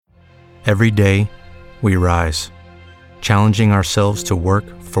Every day, we rise, challenging ourselves to work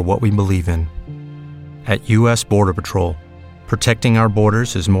for what we believe in. At U.S. Border Patrol, protecting our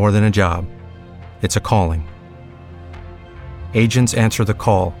borders is more than a job. It's a calling. Agents answer the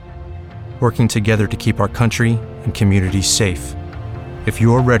call, working together to keep our country and communities safe. If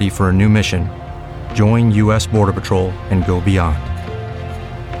you're ready for a new mission, join U.S. Border Patrol and go beyond.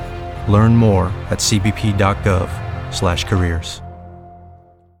 Learn more at cbp.gov/careers.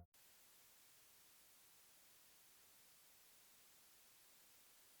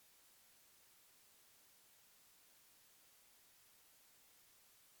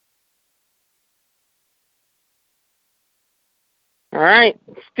 All right,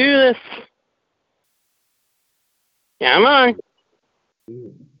 let's do this. Yeah, I'm on.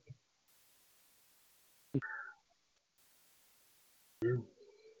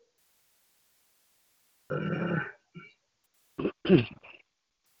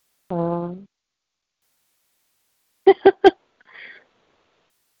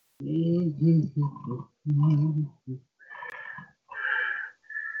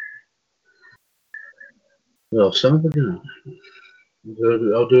 Well, son of a gun.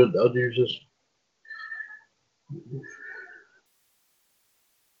 I'll do this.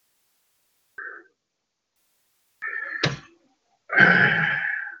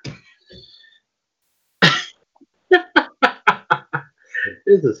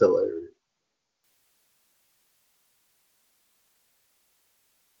 This is hilarious.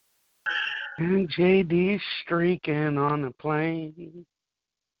 And JD streaking on a plane.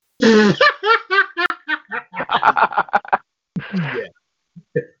 Yeah.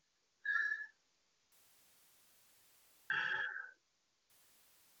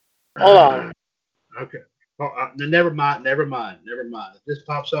 Hold on. Okay. Oh, never mind. If this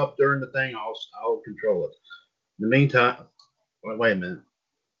pops up during the thing, I'll control it. In the meantime, wait a minute.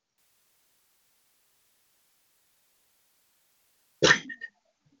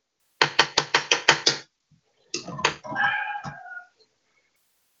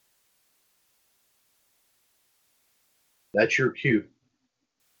 That's your cue.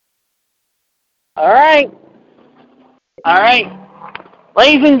 All right.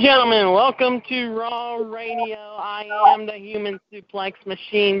 Ladies and gentlemen, welcome to Raw Radio. I am the human suplex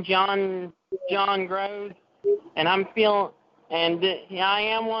machine, John Groves, and I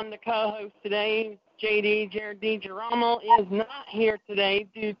am one of the co-hosts today. Jared DiGirolamo is not here today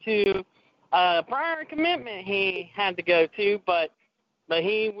due to a prior commitment he had to go to, but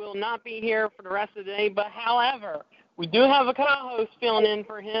he will not be here for the rest of the day. But however, we do have a co-host filling in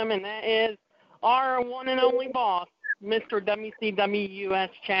for him, and that is our one and only boss, Mr. WCWUS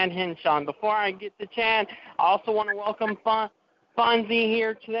Chad Hinshaw. Before I get to Chad, I also want to welcome Fonzie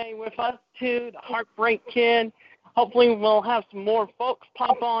here today with us, too, the Heartbreak Kid. Hopefully we'll have some more folks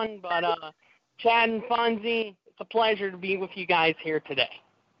pop on, but Chad and Fonzie, it's a pleasure to be with you guys here today.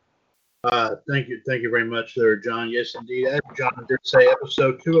 Thank you very much there, John. Yes, indeed. As John did say,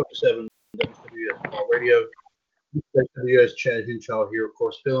 episode 207 WCWUS Raw Radio. WCWUS Chad Hinshaw here, of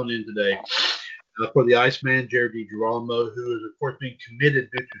course, filling in today. For the Iceman, Jared DiGirolamo, who is, of course, being committed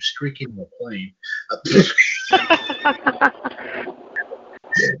due to streaking the plane.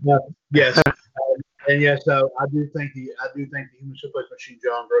 Yes, and yes, I do thank the human suplex machine,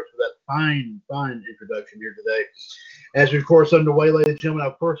 John Gross, for that fine introduction here today. As we, of course, underway, ladies and gentlemen,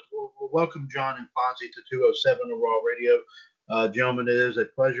 of course, we'll welcome John and Fonzie to 207 of Raw Radio. Gentlemen, it is a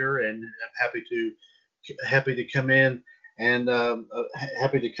pleasure, and I'm happy to come in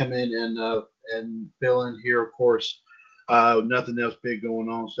and fill in here, of course. Nothing else big going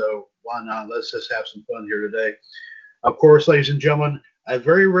on, so why not? Let's just have some fun here today. Of course, ladies and gentlemen, a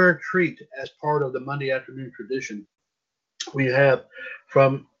very rare treat as part of the Monday afternoon tradition. We have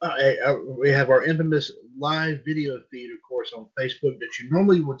our infamous live video feed, of course, on Facebook that you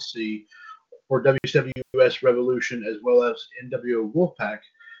normally would see for WCWUS Revolution as well as NWO Wolfpack.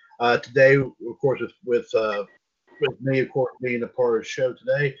 Today, of course, with me, of course, being a part of the show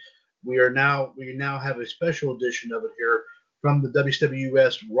today, we now have a special edition of it here from the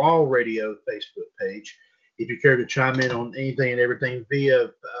WCWUS Raw Radio Facebook page. If you care to chime in on anything and everything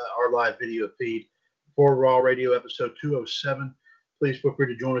via our live video feed for Raw Radio episode 207, please feel free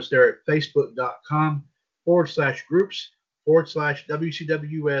to join us there at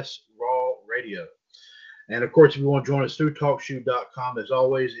facebook.com/groups/WCWUS Raw Radio. And of course, if you want to join us through TalkShoe.com, as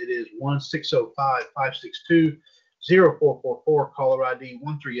always, it is 1-605-562-0444, caller ID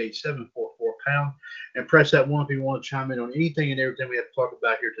 138744#, and press that one if you want to chime in on anything and everything we have to talk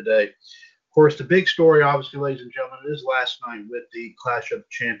about here today. Of course, the big story, obviously, ladies and gentlemen, is last night with the Clash of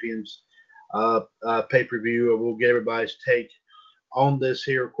Champions pay-per-view. We'll get everybody's take on this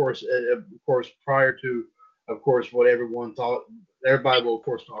here. Of course, prior to, of course, what everyone thought. Everybody will, of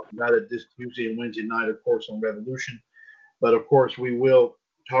course, talk about it this Tuesday and Wednesday night, of course, on Revolution. But, of course, we will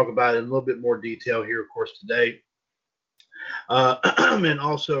talk about it in a little bit more detail here, of course, today. And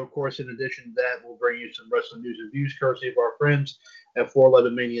also, of course, in addition to that, we'll bring you some wrestling news and views courtesy of our friends at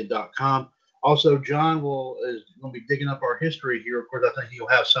 411mania.com. Also, John is going to be digging up our history here. Of course, I think he'll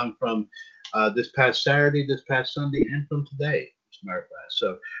have some from this past Saturday, this past Sunday, and from today, as a matter of fact.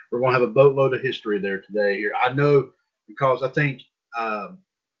 So we're going to have a boatload of history there today here. I know because I think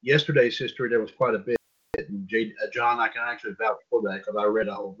yesterday's history, there was quite a bit. And John, I can actually vouch for that because I read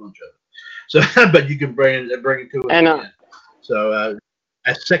a whole bunch of it. So, but you can bring it to us again. So,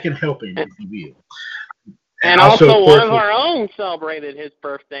 a second helping, if you will. And also one of our own celebrated his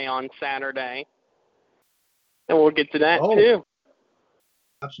birthday on Saturday. And we'll get to that, too.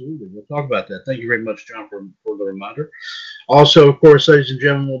 Absolutely. We'll talk about that. Thank you very much, John, for the reminder. Also, of course, ladies and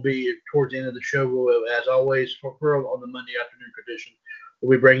gentlemen, we'll be towards the end of the show. We'll, as always, on the Monday afternoon tradition,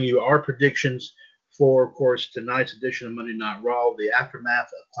 we'll be bringing you our predictions for, of course, tonight's edition of Monday Night Raw, the aftermath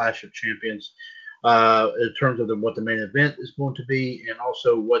of Clash of Champions, in terms of what the main event is going to be, and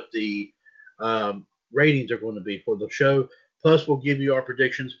also what the ratings are going to be for the show. Plus, we'll give you our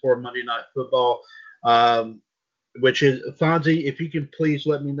predictions for Monday Night Football, which is, Fonzie, if you can please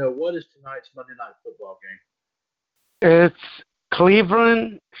let me know, what is tonight's Monday Night Football game? It's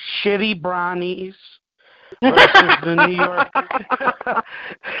Cleveland Shitty Brownies versus the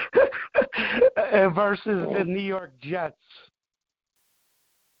New York Jets.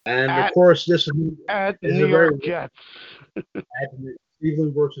 And of course, this is at the New York Jets.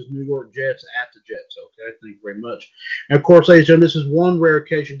 Cleveland versus New York Jets at the Jets. Okay, thank you very much. And of course, ladies and gentlemen, this is one rare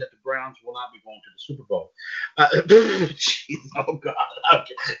occasion that the Browns will not be going to the Super Bowl. Oh God.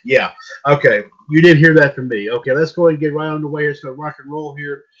 Okay. Yeah. Okay. You didn't hear that from me. Okay, let's go ahead and get right on the way. Let's go rock and roll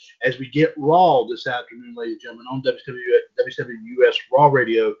here as we get Raw this afternoon, ladies and gentlemen, on WCWUS Raw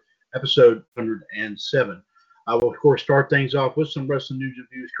Radio, episode 107. I will, of course, start things off with some wrestling news and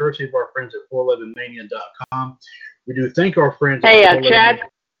views, courtesy of our friends at 411mania.com. We do thank our friends. Hey,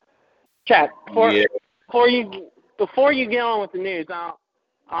 Chad. Before you get on with the news, I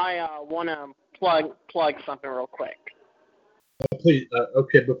want to plug something real quick. Please,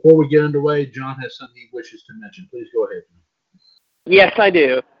 okay. Before we get underway, John has something he wishes to mention. Please go ahead. Yes, I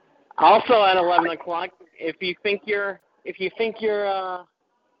do. Also, at 11 o'clock, if you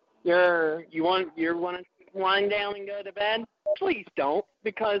want to wind down and go to bed, please don't,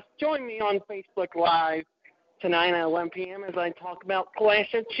 because join me on Facebook Live tonight at 11 p.m. as I talk about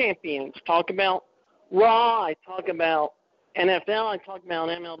Clash of Champions, talk about Raw, I talk about NFL, I talk about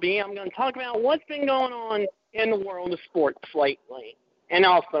MLB. I'm going to talk about what's been going on in the world of sports lately, and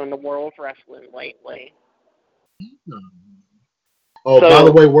also in the world of wrestling lately. Oh, so, by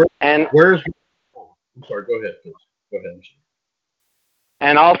the way, where's? I'm sorry. Go ahead, please. Go ahead.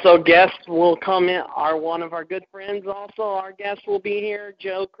 And also, guests will come in. One of our good friends. Also, our guests will be here.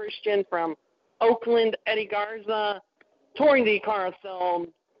 Joe Christian from Oakland, Eddie Garza, Tori D. Carousel,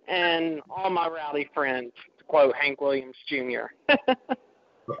 and all my rowdy friends. To quote Hank Williams Jr.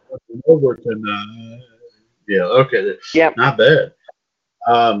 Overton. Yeah. Okay. Yep. Not bad.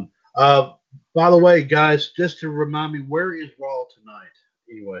 By the way, guys, just to remind me, where is Raw tonight?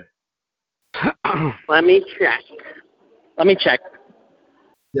 Anyway. Let me check.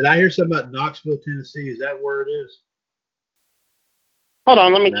 Did I hear something about Knoxville, Tennessee? Is that where it is? Hold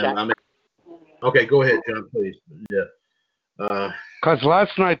on, let me check. Okay, go ahead, John, please. Yeah. Because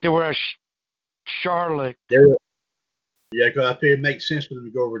last night they were at Charlotte. Yeah, because I figured it makes sense for them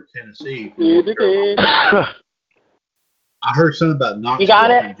to go over to Tennessee. I heard something about Knoxville. You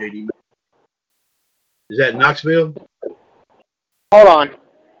got it? JD. Is that Knoxville? Hold on.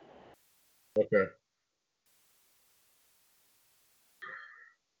 Okay.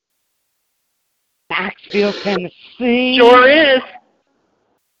 Knoxville, Tennessee. Sure is.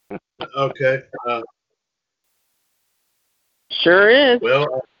 Okay. Sure is.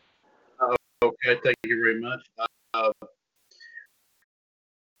 Well, okay. Thank you very much.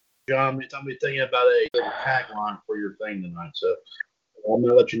 John, I'm thinking about a tagline for your thing tonight, so I'm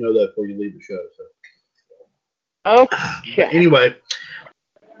gonna let you know that before you leave the show. So. Okay. Anyway.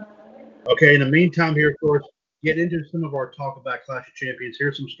 Okay. In the meantime, here, of course, get into some of our talk about Clash of Champions.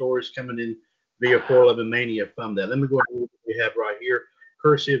 Here's some stories coming in via 411 Mania from that. Let me go ahead and what we have right here,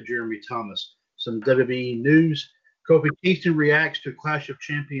 courtesy of Jeremy Thomas. Some WWE news. Kofi Kingston reacts to Clash of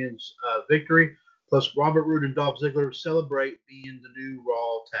Champions victory, plus Robert Roode and Dolph Ziggler celebrate being the new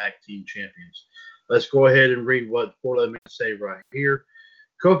Raw Tag Team Champions. Let's go ahead and read what 411 say right here.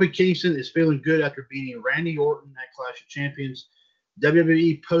 Kofi Kingston is feeling good after beating Randy Orton at Clash of Champions.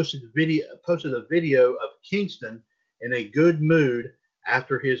 WWE posted a video of Kingston in a good mood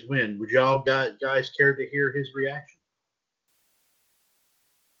after his win. Would y'all guys care to hear his reaction?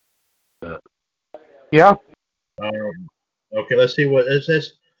 Yeah. Okay, let's see what is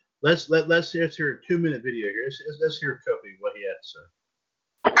this. Let's hear a 2-minute video here. Let's hear Kofi what he had to say.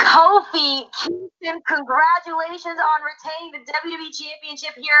 Kofi Kingston, congratulations on retaining the WWE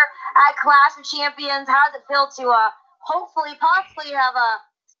Championship here at Clash of Champions. How does it feel to possibly have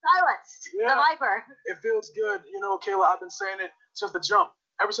silenced the Viper? It feels good. You know, Kayla, I've been saying it since the jump.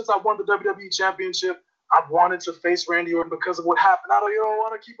 Ever since I won the WWE Championship, I've wanted to face Randy Orton because of what happened. I don't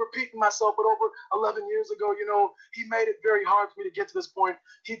want to keep repeating myself, but over 11 years ago, he made it very hard for me to get to this point.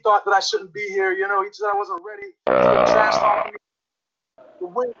 He thought that I shouldn't be here. He said I wasn't ready. He trashed on me. The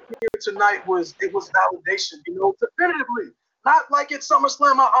win here tonight was validation, definitively. Not like at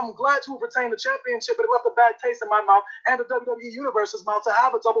SummerSlam. I'm glad to have retained the championship, but it left a bad taste in my mouth and the WWE Universe's mouth to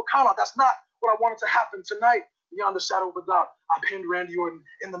have a double countout. That's not what I wanted to happen tonight. Beyond the shadow of a doubt, I pinned Randy Orton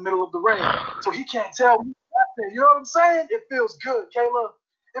in the middle of the ring, so he can't tell me nothing. You know what I'm saying? It feels good, Kayla.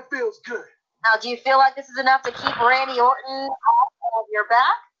 It feels good. Now, do you feel like this is enough to keep Randy Orton off of your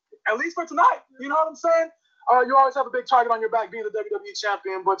back? At least for tonight. You know what I'm saying? You always have a big target on your back being the WWE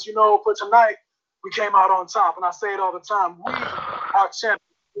champion, but for tonight, we came out on top, and I say it all the time. We are champions.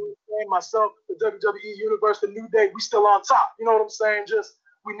 Myself, the WWE Universe, the New Day, we still on top. You know what I'm saying?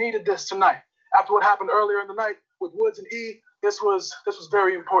 We needed this tonight. After what happened earlier in the night with Woods and E, this was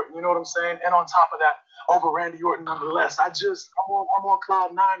very important. You know what I'm saying? And on top of that, over Randy Orton nonetheless. I'm on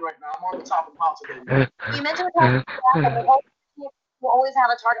cloud 9 right now. I'm on the top of the mountain today. You mentioned you always have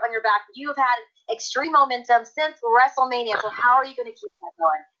a target on your back. You have had extreme momentum since WrestleMania. So how are you going to keep that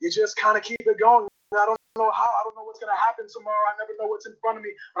going? You just kind of keep it going. I don't know how. I don't know what's going to happen tomorrow. I never know what's in front of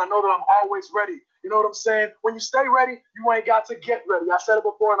me, but I know that I'm always ready. You know what I'm saying? When you stay ready, you ain't got to get ready. I said it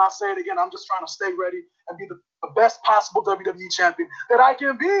before, and I'll say it again. I'm just trying to stay ready and be the best possible WWE champion that I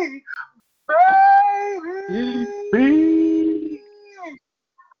can be, baby.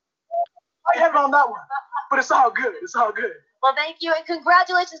 I had it on that one, but it's all good. It's all good. Well, thank you, and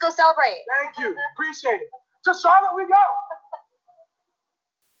congratulations. Go celebrate. Thank you. Appreciate it. To Charlotte we go.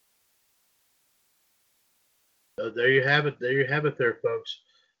 There you have it. There you have it, there, folks.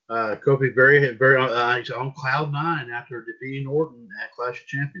 Kofi very he's on cloud 9 after defeating Orton at Clash of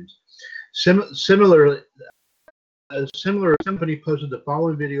Champions. Similarly, a similar company posted the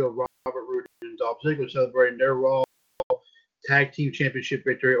following video of Robert Roode and Dolph Ziggler celebrating their Raw Tag Team Championship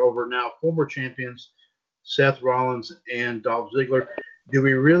victory over now former champions Seth Rollins and Dolph Ziggler. Do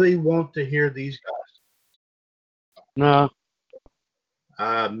we really want to hear these guys?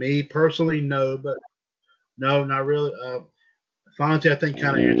 No. Me personally, no, but no, not really. Fonzie, I think,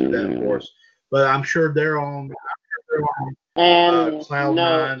 kind of answered that for us, but I'm sure they're on cloud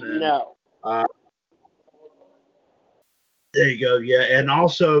 9. No. There you go. Yeah, and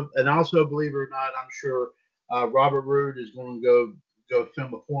also, believe it or not, I'm sure Robert Roode is going to go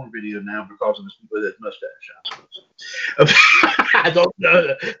film a porn video now because of his mustache. I don't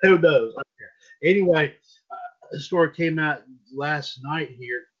know. Who knows? Anyway, the story came out last night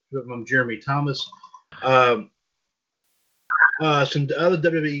here from Jeremy Thomas. Some other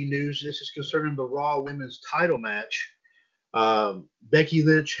WWE news. This is concerning the Raw Women's title match. Becky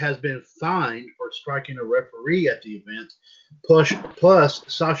Lynch has been fined for striking a referee at the event, plus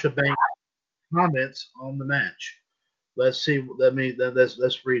Sasha Banks' comments on the match. Let's see.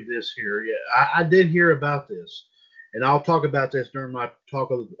 Let's read this here. Yeah, I did hear about this, and I'll talk about this during my talk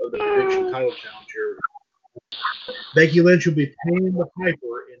of the prediction title challenge here. Becky Lynch will be paying the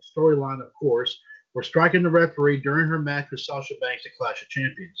piper in storyline, of course, for striking the referee during her match with Sasha Banks at Clash of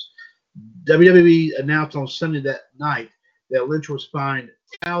Champions. WWE announced on Sunday that night that Lynch was fined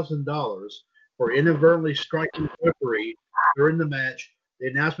 $1,000 for inadvertently striking the referee during the match. The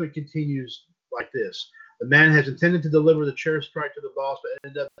announcement continues like this. The man has intended to deliver the chair strike to the boss, but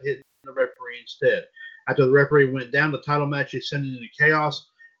ended up hitting the referee instead. After the referee went down, the title match descended into chaos,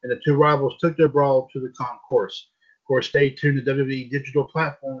 and the two rivals took their brawl to the concourse. Of course, stay tuned to WWE digital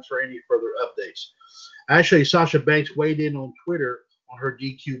platforms for any further updates. Actually, Sasha Banks weighed in on Twitter on her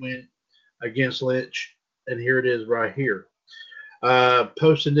DQ win against Lynch, and here it is right here.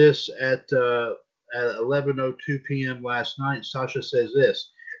 Posting this at 11:02 p.m. last night, Sasha says this,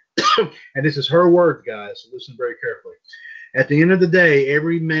 and this is her words, guys, so listen very carefully. At the end of the day,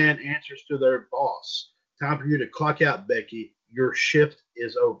 every man answers to their boss. Time for you to clock out, Becky. Your shift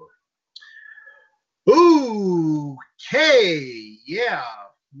is over. Okay. Yeah.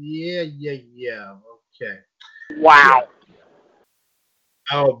 Okay. Wow.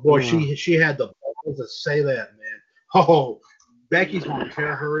 Oh boy, she had the balls to say that, man. Oh Becky's going to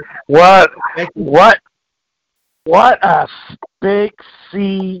tell her. What? Becky, What a big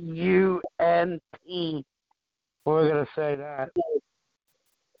C-U-N-T. We're going to say that.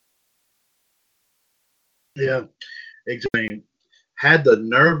 Yeah, exactly. Had the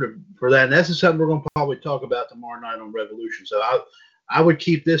nerve for that. And this is something we're going to probably talk about tomorrow night on Revolution. So I would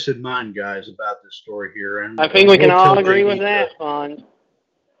keep this in mind, guys, about this story here. And I think we can all agree with that, Fon.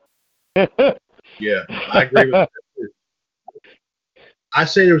 Yeah, I agree with that. I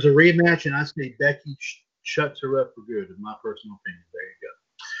say there was a rematch, and I say Becky shuts her up for good, in my personal opinion. There you go.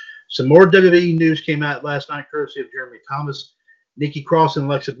 Some more WWE news came out last night, courtesy of Jeremy Thomas. Nikki Cross and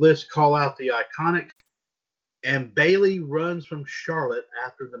Alexa Bliss call out the Iconic, and Bayley runs from Charlotte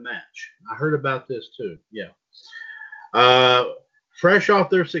after the match. I heard about this too. Yeah. Fresh off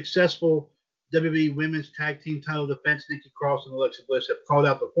their successful WWE Women's Tag Team title defense, Nikki Cross and Alexa Bliss have called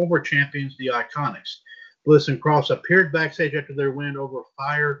out the former champions, the Iconics. Bliss and Cross appeared backstage after their win over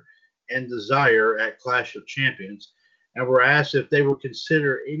Fire and Desire at Clash of Champions and were asked if they would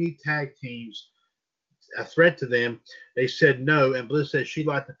consider any tag teams a threat to them. They said no, and Bliss said she'd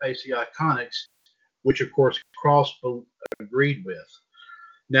like to face the Iconics, which, of course, Cross agreed with.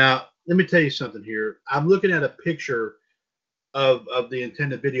 Now, let me tell you something here. I'm looking at a picture of the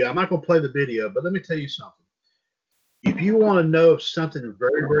intended video. I'm not going to play the video, but let me tell you something. If you want to know something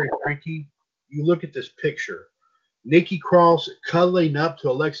very, very freaky, you look at this picture. Nikki Cross cuddling up to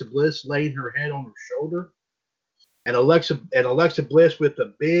Alexa Bliss, laying her head on her shoulder, and Alexa Bliss with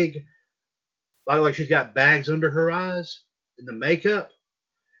the big, like she's got bags under her eyes and the makeup.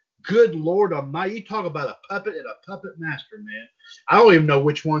 Good Lord Almighty! You talk about a puppet and a puppet master, man. I don't even know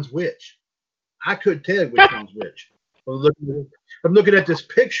which one's which. I couldn't tell which one's which. I'm looking at this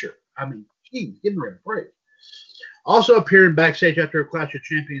picture. I mean, geez, give me a break. Also appearing backstage after a Clash of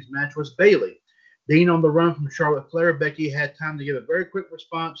Champions match was Bayley. Being on the run from Charlotte Flair, Becky had time to give a very quick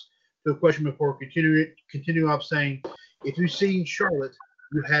response to a question before continuing off saying, "If you've seen Charlotte,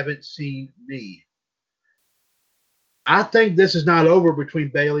 you haven't seen me." I think this is not over between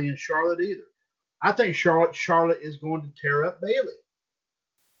Bayley and Charlotte either. I think Charlotte is going to tear up Bayley.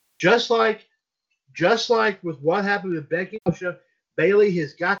 Just like with what happened with Becky and Sasha, Bayley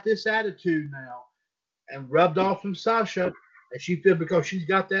has got this attitude now and rubbed off from Sasha, and she feels because she's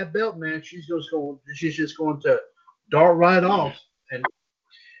got that belt, man, she's just going to dart right off. And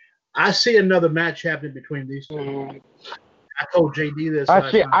I see another match happening between these two. I told JD this.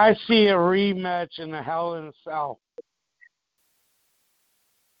 I see a rematch in the Hell in a Cell.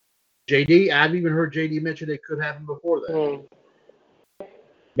 JD, I've even heard JD mention it could happen before that.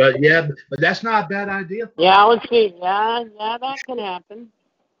 But that's not a bad idea. Yeah, let's see. Yeah, that can happen.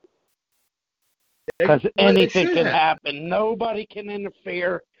 Because anything can happen. Nobody can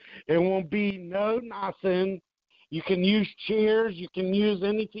interfere. It won't be no nothing. You can use chairs. You can use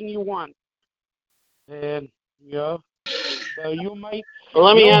anything you want. And, so you might. Well,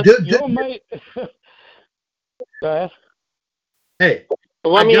 let me ask. You might. Go ahead. Hey.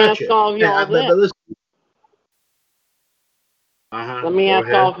 Well, let me ask all of you all this. Let me ask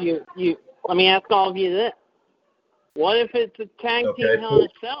all of you. Let me ask all of you this. What if it's a tag team Hell in a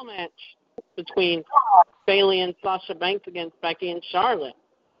Cell match between Bayley and Sasha Banks against Becky and Charlotte?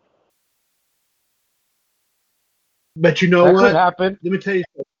 But you know what? That could happen. Let me tell you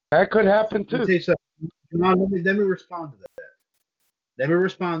something. That could happen too. Let me tell you something. Let me respond to that. Let me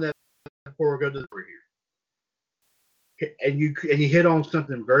respond to that before we go to the break here. And you hit on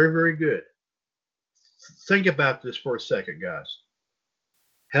something very, very good. Think about this for a second, guys.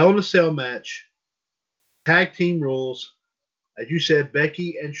 Hell in a Cell match, tag team rules. As you said,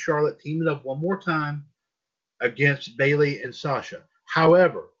 Becky and Charlotte teaming up one more time against Bayley and Sasha.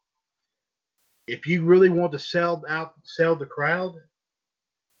 However, if you really want to sell the crowd,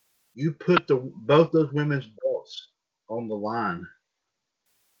 you put both those women's belts on the line.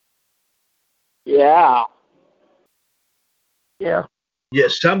 Yeah. Yeah. Yeah,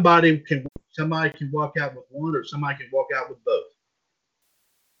 somebody can walk out with one, or somebody can walk out with both.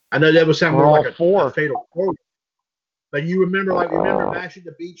 I know that would sound more like a fatal four, but you remember Bash at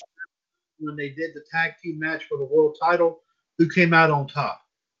the Beach when they did the tag team match for the world title? Who came out on top?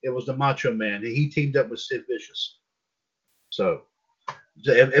 It was the Macho Man, and he teamed up with Sid Vicious. So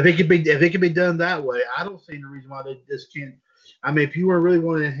if it could be done that way, I don't see any reason why they just can't. I mean, if you really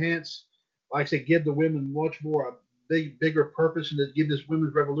want to enhance, like I said, give the women much more bigger purpose, and to give this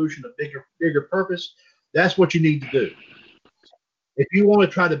women's revolution a bigger purpose, that's what you need to do. If you want to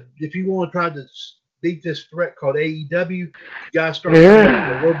try to beat this threat called AEW, you gotta start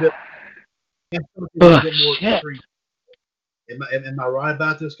a little bit more extreme. Am I right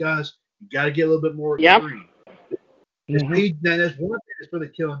about this, guys? You gotta get a little bit more extreme. Now, there's one thing that's really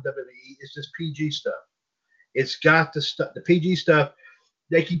killing WWE. It's this PG stuff. It's got the PG stuff.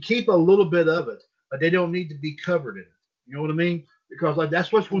 They can keep a little bit of it, but they don't need to be covered in it. You know what I mean? Because like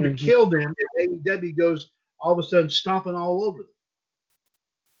that's what's going to kill them if AEW goes all of a sudden stomping all over them.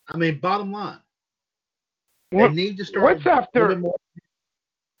 I mean, bottom line, they need to start. What's after?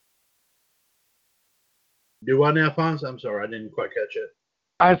 Do I now, Fonz? I'm sorry, I didn't quite catch it.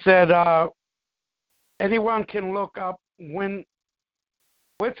 I said anyone can look up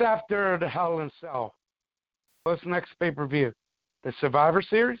what's after the Hell in a Cell. What's the next pay-per-view? The Survivor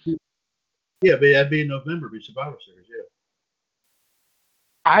Series? Yeah, but that'd be in November. Be Survivor Series, yeah.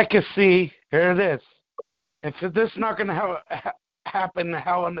 I can see. Here it is. If this is not going to happen, the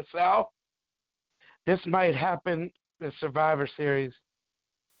Hell in a Cell, this might happen. The Survivor Series,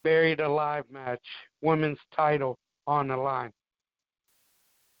 Buried Alive match, women's title on the line.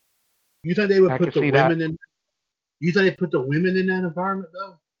 You think they would put the women in? You think they put the women in that environment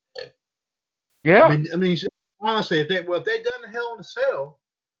though? Yeah. I mean, honestly, if they done the Hell in a Cell,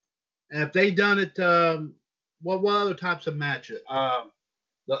 and if they done it, what other types of matches?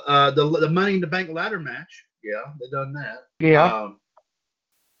 The Money in the Bank ladder match. Yeah, they done that. Yeah.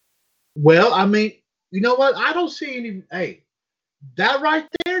 Well, I mean, you know what? I don't see any. Hey, that right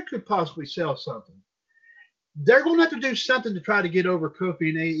there could possibly sell something. They're going to have to do something to try to get over Kofi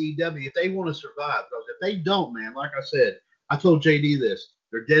and AEW if they want to survive. Because if they don't, man, like I said, I told JD this,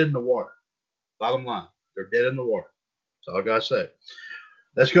 they're dead in the water. Bottom line, they're dead in the water. That's all I got to say.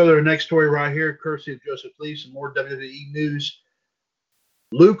 Let's go to the next story right here, courtesy of Joseph Lee, some more WWE news.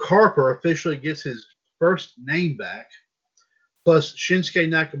 Luke Harper officially gets his first name back, plus Shinsuke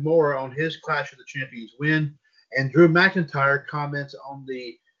Nakamura on his Clash of the Champions win, and Drew McIntyre comments on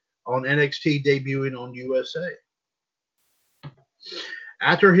NXT debuting on USA.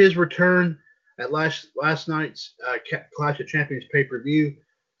 After his return at last night's Clash of Champions pay-per-view,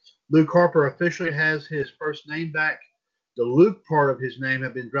 Luke Harper officially has his first name back. The Luke part of his name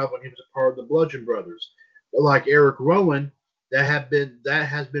had been dropped when he was a part of the Bludgeon Brothers. But like Eric Rowan, that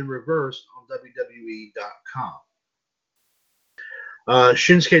has been reversed on WWE.com.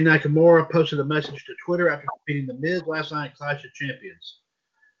 Shinsuke Nakamura posted a message to Twitter after defeating The Miz last night at Clash of Champions.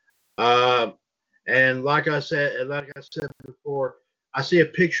 And like I said before, I see a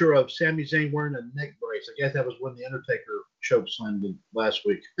picture of Sami Zayn wearing a neck brace. I guess that was when the Undertaker chokeslammed him last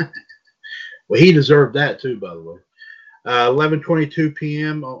week. Well, he deserved that too, by the way. 11:22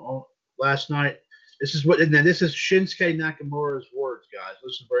 p.m. on last night. This is Shinsuke Nakamura's words, guys.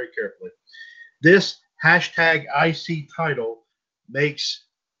 Listen very carefully. This hashtag IC title makes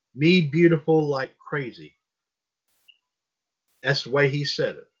me beautiful like crazy. That's the way he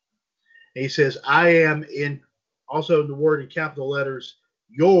said it. And he says, I am also the word in capital letters,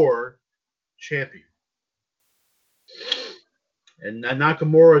 your champion. And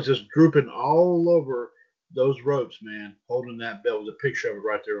Nakamura is just drooping all over those ropes, man, holding that belt. There's a picture of it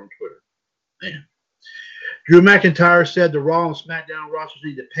right there on Twitter. Man. Drew McIntyre said the Raw and SmackDown rosters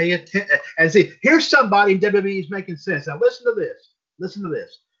need to pay attention. And see, here's somebody in WWE is making sense. Now listen to this. Listen to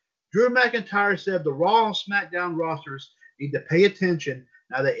this. Drew McIntyre said the Raw and SmackDown rosters need to pay attention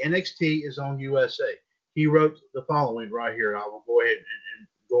now that NXT is on USA. He wrote the following right here. I will go ahead and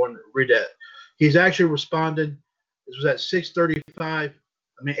go and read that. He's actually responded. This was at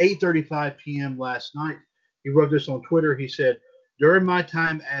 8:35 p.m. last night. He wrote this on Twitter. He said, during my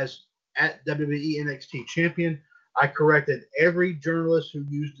time as at WWE NXT champion, I corrected every journalist who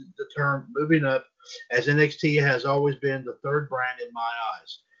used the term moving up, as NXT has always been the third brand in my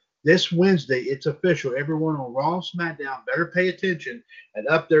eyes. This Wednesday, it's official. Everyone on Raw and SmackDown better pay attention and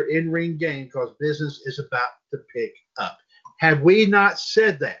up their in-ring game because business is about to pick up. Have we not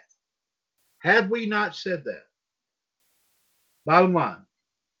said that? Have we not said that? Bottom line,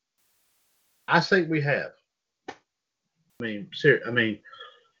 I think we have.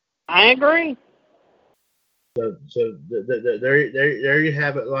 I agree. So there you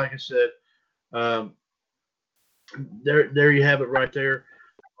have it. Like I said, there you have it right there.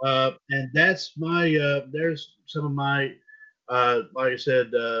 And that's my there's some of my like I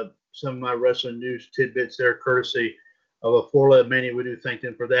said, some of my wrestling news tidbits there, courtesy of a 4-Letter Mania. We do thank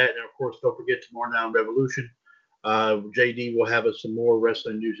them for that. And of course, don't forget tomorrow night on Revolution. JD will have us some more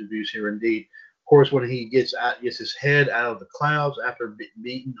wrestling news and views here indeed. Of course, when he gets his head out of the clouds after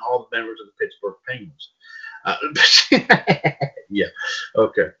meeting all the members of the Pittsburgh Penguins. Yeah.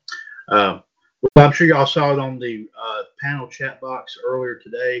 Okay. Well, I'm sure y'all saw it on the panel chat box earlier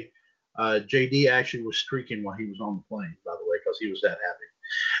today. JD actually was streaking while he was on the plane, by the way, because he was that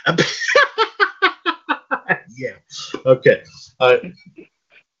happy. Yeah. Okay.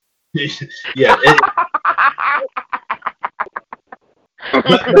 Yeah.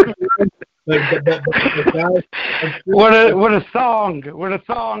 guys, what a song! What a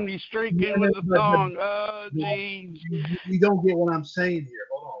song! He's streaking with a song. Oh, jeez. You don't get what I'm saying here.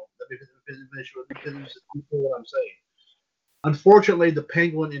 Hold on. Let me finish what I'm saying. Unfortunately, the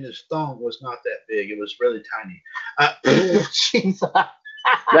penguin in his thong was not that big. It was really tiny.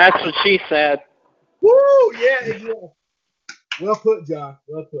 That's what she said. Woo! Yeah. Well put, John.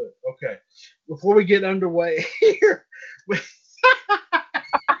 Well put. Okay. Before we get underway here,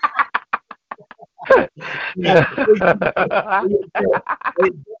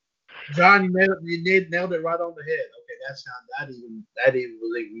 John, you nailed it right on the head. Okay, that even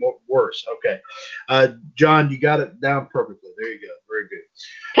was even more worse. Okay, John, you got it down perfectly. There you go. Very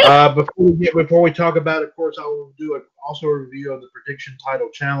good. Before we talk about it, of course, I will do also a review of the prediction title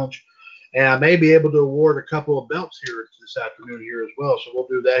challenge, and I may be able to award a couple of belts here this afternoon here as well. So we'll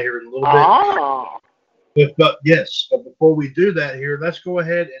do that here in a little bit. But before we do that here, let's go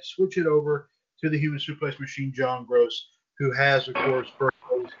ahead and switch it over to the Human Suplex Machine, John Gross, who has, of course, first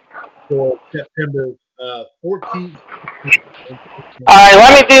place for September 14th. All right,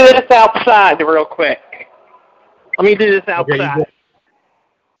 let me do this outside real quick. Let me do this outside.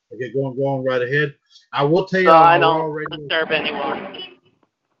 Okay, going right ahead. I will tell you so I don't disturb anyone.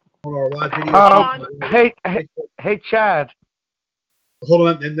 On our live video. Hey, Chad. Hold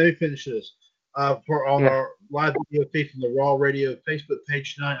on, and let me finish this. Our live video feed from the Raw Radio Facebook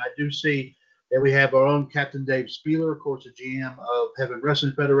page tonight, I do see that we have our own Captain Dave Spieler, of course, the GM of Heaven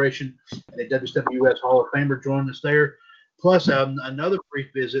Wrestling Federation, and a WCWUS Hall of Famer joining us there. Plus, another brief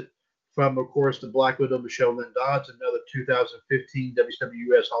visit from, of course, the Black Widow, Michelle Lynn Dodds, another 2015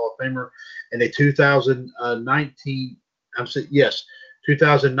 WCWUS Hall of Famer, and a 2019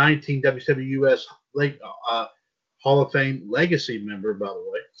 WCWUS Hall of Fame Legacy member, by the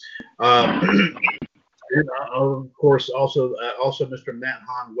way. And of course, also Mr. Matt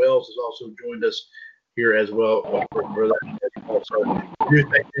Hahn Wells has also joined us here as well. So, we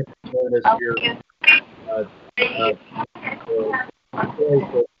thank him for joining us here.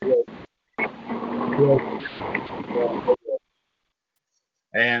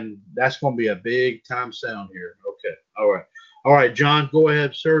 And that's going to be a big time sound here. Okay. All right, John, go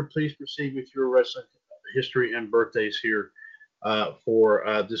ahead, sir. Please proceed with your wrestling history and birthdays here for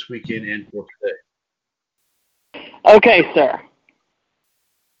this weekend and for today. Okay, sir.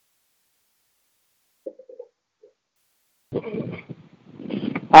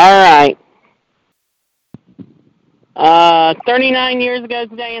 All right. 39 years ago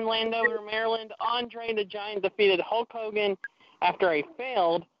today in Landover, Maryland, Andre the Giant defeated Hulk Hogan after a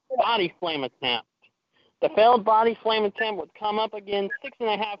failed body slam attempt. The failed body slam attempt would come up again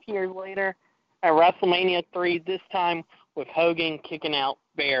 6.5 years later at WrestleMania 3, this time with Hogan kicking out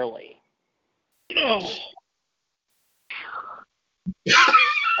barely.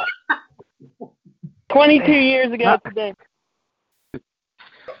 22 years ago today.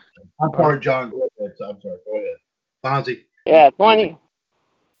 I'm sorry, John. Go ahead. I'm sorry. Go ahead. Fonzie. Yeah,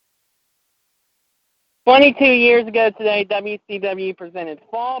 22 years ago today, WCW presented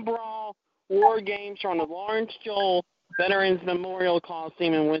Fall Brawl War Games from the Lawrence Joel Veterans Memorial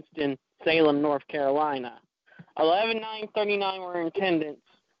Coliseum in Winston-Salem, North Carolina. 11,939 were in attendance,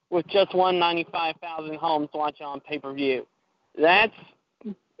 with just 195,000 homes watching on pay-per-view.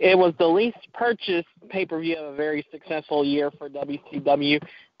 It was the least purchased pay-per-view of a very successful year for WCW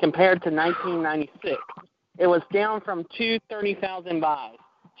compared to 1996. It was down from 230,000 buys.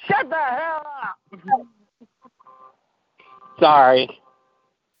 Shut the hell up! Sorry, it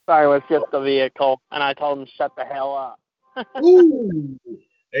was just a vehicle, and I told him shut the hell up. Ooh,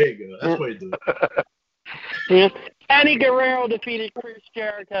 there you go. That's what you do. Yeah. Eddie Guerrero defeated Chris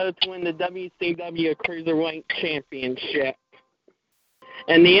Jericho to win the WCW Cruiserweight Championship.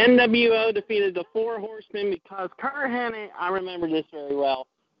 And the NWO defeated the Four Horsemen because Kurt Hennig, I remember this very well,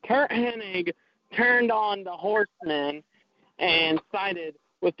 Kurt Hennig turned on the Horsemen and sided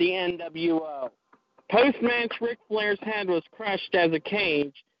with the NWO. Post-match, Ric Flair's head was crushed as a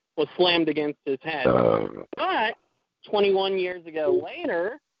cage was slammed against his head. But 21 years ago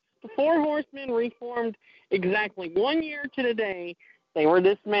later, the Four Horsemen reformed exactly 1 year to the day. They were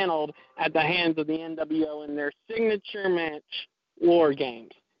dismantled at the hands of the NWO in their signature match, War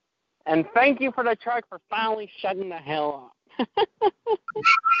Games. And thank you for the truck for finally shutting the hell up.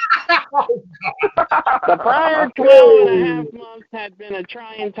 The prior 12 and a half months had been a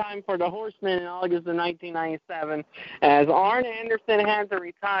trying time for the Horsemen in August of 1997 as Arn Anderson had to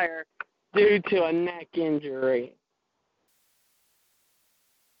retire due to a neck injury.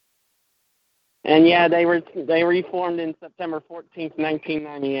 And yeah, they reformed in September 14th,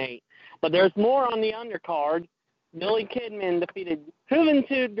 1998. But there's more on the undercard. Billy Kidman defeated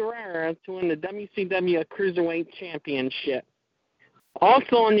Juventud Guerrera to win the WCW Cruiserweight Championship.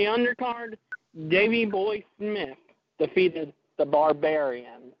 Also on the undercard, Davey Boy Smith defeated the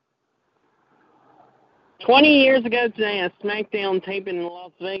Barbarian. 20 years ago today, a SmackDown taping in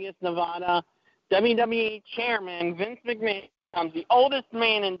Las Vegas, Nevada, WWE Chairman Vince McMahon becomes the oldest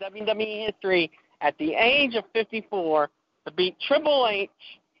man in WWE history at the age of 54 to beat Triple H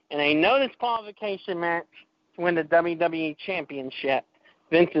in a no disqualification match to win the WWE Championship.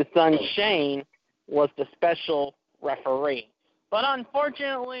 Vince's son Shane was the special referee. But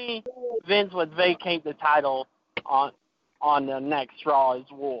unfortunately, Vince would vacate the title on the next Raw is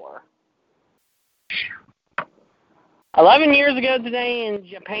War. 11 years ago today in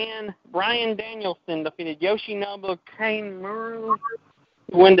Japan, Bryan Danielson defeated Yoshinobu Kanemaru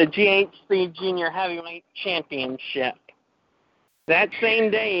to win the GHC Junior Heavyweight Championship. That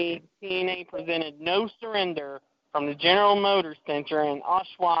same day, TNA presented No Surrender from the General Motors Center in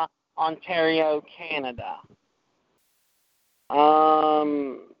Oshawa, Ontario, Canada.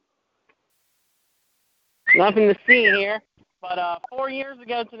 Nothing to see here, but 4 years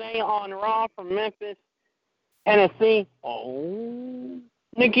ago today on Raw from Memphis, Tennessee,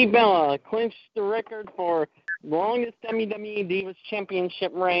 Nikki Bella clinched the record for the longest WWE Divas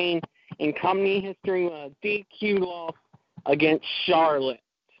Championship reign in company history with a DQ loss against Charlotte.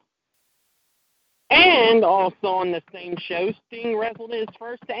 And also on the same show, Sting wrestled his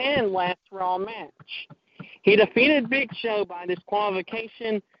first and last Raw match. He defeated Big Show by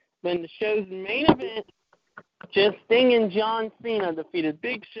disqualification, but in the show's main event, just Sting and John Cena defeated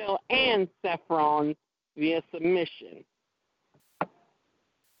Big Show and Seth Rollins via submission.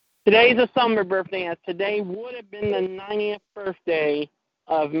 Today's a summer birthday, as today would have been the 90th birthday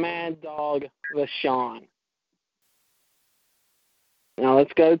of Mad Dog Vachon. Now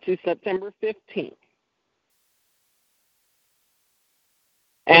let's go to September 15th.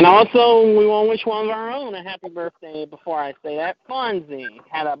 And also, we want to wish one of our own a happy birthday before I say that. Fonzie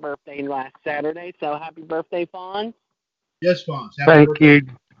had a birthday last Saturday, so happy birthday, Fonz. Yes, Fonz. Thank you,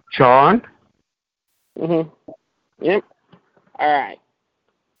 John. Yep.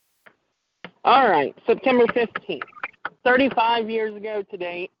 All right. September 15th. 35 years ago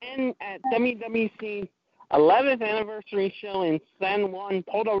today, and at WWC's 11th anniversary show in San Juan,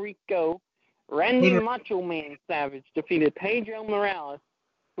 Puerto Rico, Randy Macho Man Savage defeated Pedro Morales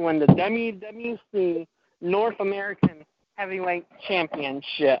to win the WWC North American Heavyweight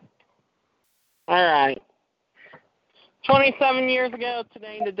Championship. All right. 27 years ago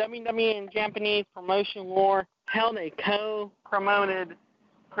today, the WWE and Japanese Promotion War held a co-promoted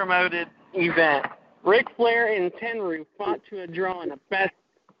event. Ric Flair and Tenryu fought to a draw in a best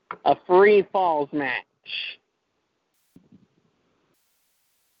of 3 falls match.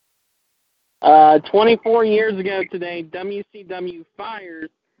 24 years ago today, WCW fires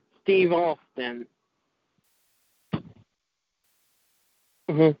Steve Austin.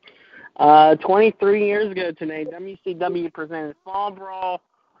 23 years ago today, WCW presented Fall Brawl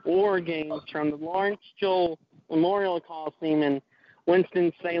War Games from the Lawrence Joel Memorial Coliseum in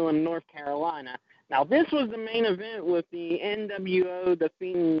Winston-Salem, North Carolina. Now, this was the main event with the NWO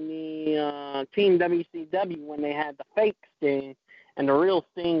defeating the Team WCW when they had the fake Sting and the real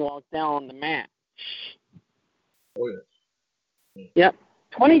Sting walked down on the match. Oh, yes. Yep.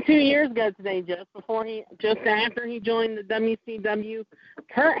 22 years ago today, just after he joined the WCW,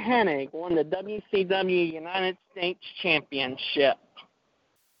 Kurt Hennig won the WCW United States Championship.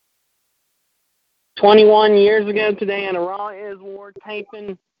 21 years ago today, in a Raw is War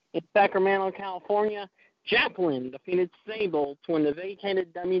taping in Sacramento, California, Joplin defeated Sable to win the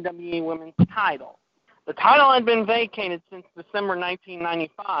vacated WWE Women's title. The title had been vacated since December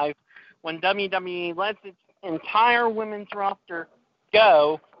 1995, when WWE let its entire women's roster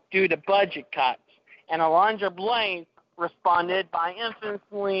go due to budget cuts, and Alundra Blaze responded by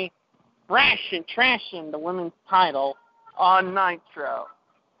infamously trashing the women's title on Nitro.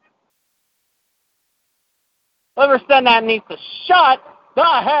 Whoever said that needs to shut the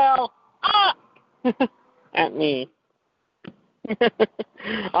hell up at me.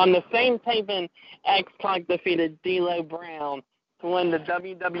 On the same taping, X-Pac defeated D'Lo Brown to win the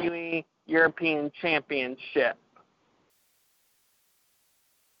WWE European Championship.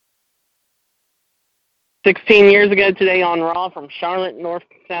 16 years ago today on Raw from Charlotte,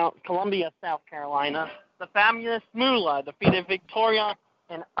 Columbia, South Carolina, the fabulous Moolah defeated Victoria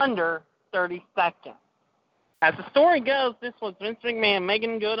in under 30 seconds. As the story goes, this was Vince McMahon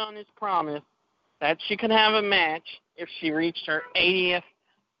making good on his promise that she could have a match if she reached her 80th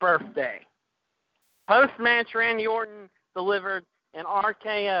birthday. Post-match, Randy Orton delivered an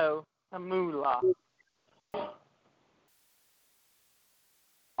RKO to Moolah.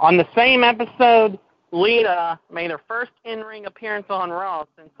 On the same episode, Lita made her first in-ring appearance on Raw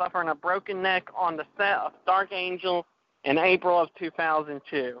since suffering a broken neck on the set of Dark Angel in April of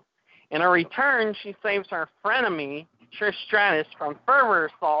 2002. In her return, she saves her frenemy, Trish Stratus, from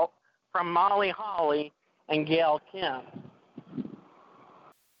further assault from Molly Holly and Gail Kim.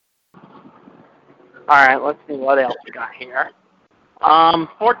 All right, let's see what else we got here.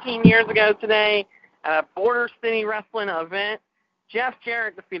 14 years ago today, at a Border City Wrestling event, Jeff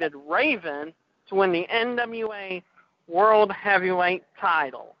Jarrett defeated Raven to win the NWA World Heavyweight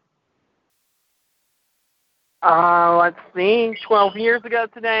title. Let's see, 12 years ago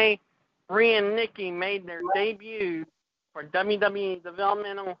today, Bree and Nikki made their debut for WWE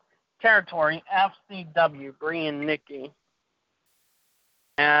Developmental Territory, FCW, Bree and Nikki.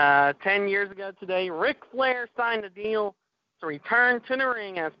 10 years ago today, Ric Flair signed a deal to return to the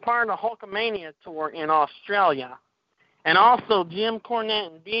ring as part of the Hulkamania tour in Australia. And also, Jim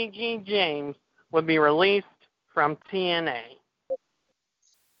Cornette and B.G. James would be released from TNA.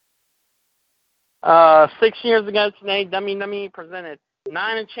 6 years ago today, WWE presented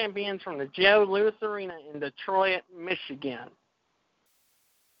Night of Champions from the Joe Louis Arena in Detroit, Michigan.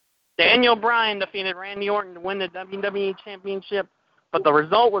 Daniel Bryan defeated Randy Orton to win the WWE Championship, but the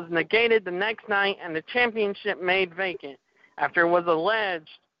result was negated the next night and the championship made vacant after it was alleged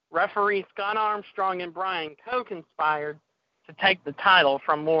referee Scott Armstrong and Bryan co-conspired to take the title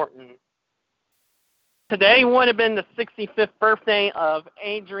from Orton. Today would have been the 65th birthday of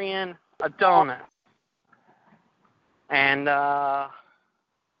Adrian Adonis. And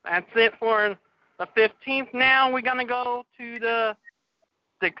that's it for the 15th. Now we're going to go to the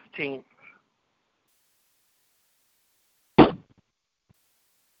 16th.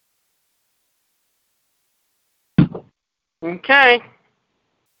 Okay.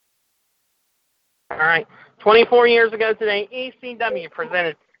 All right. 24 years ago today, ECW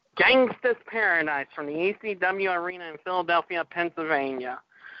presented Gangsta's Paradise from the ECW Arena in Philadelphia, Pennsylvania.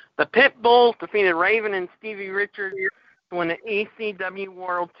 The Pit Bulls defeated Raven and Stevie Richards to win the ECW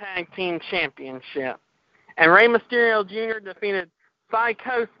World Tag Team Championship. And Rey Mysterio Jr. defeated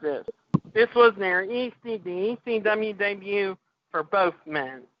Psychosis. This was their ECW debut for both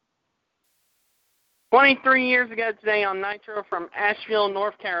men. 23 years ago today on Nitro from Asheville,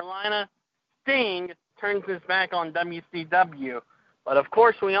 North Carolina, Sting turns his back on WCW. But, of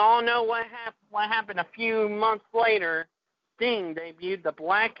course, we all know what happened a few months later. Sting debuted the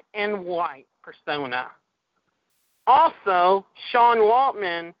Black and White persona. Also, Sean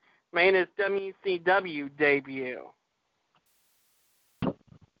Waltman made his WCW debut.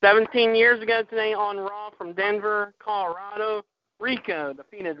 17 years ago today on Raw from Denver, Colorado, Rico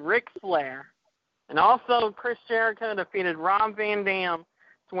defeated Ric Flair. And also, Chris Jericho defeated Rob Van Dam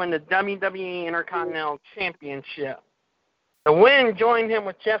to win the WWE Intercontinental Championship. The win joined him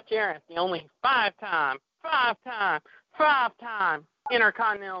with Jeff Jarrett, the only five-time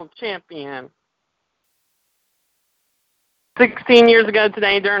Intercontinental Champion. 16 years ago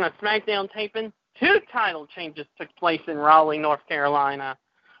today, during a SmackDown taping, 2 title changes took place in Raleigh, North Carolina.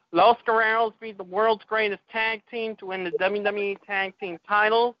 Los Guerreros beat the world's greatest tag team to win the WWE Tag Team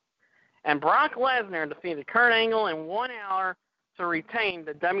titles, and Brock Lesnar defeated Kurt Angle in 1 hour to retain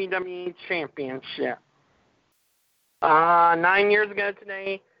the WWE Championship. 9 years ago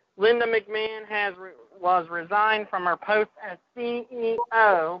today, Linda McMahon was resigned from her post as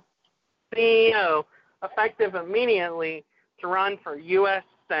CEO, effective immediately to run for U.S.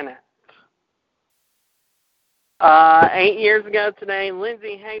 Senate. 8 years ago today,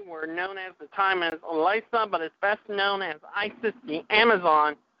 Lindsay Hayward, known at the time as Alyssa, but is best known as Isis the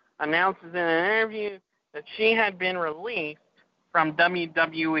Amazon, announces in an interview that she had been released from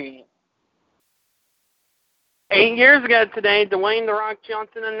WWE. 8 years ago today, Dwayne "The Rock"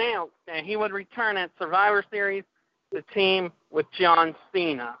 Johnson announced that he would return at Survivor Series to team with John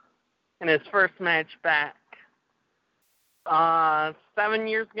Cena in his first match back. 7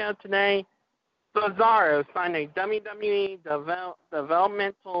 years ago today, Cesaro signed a WWE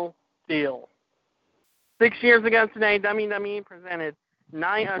developmental deal. 6 years ago today, WWE presented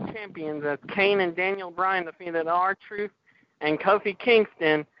Night of Champions as Kane and Daniel Bryan defeated R-Truth and Kofi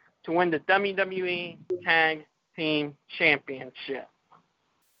Kingston to win the WWE Tag Team Championship.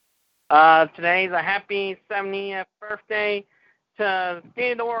 Today's a happy 70th birthday to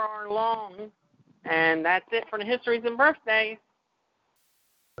Theodore R. Long, and that's it for the histories and birthdays.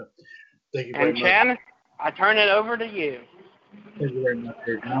 Thank you very much. And Chad, I turn it over to you. Thank you very much,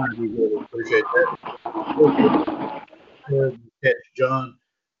 John. We really appreciate that. Catch John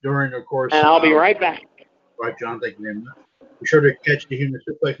during, of course. And I'll be right back. Right, John. Thank you very much. Be sure to catch the Human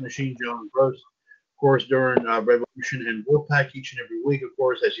Suplex Machine, John Gross, of course, during Revolution and Wolfpack each and every week, of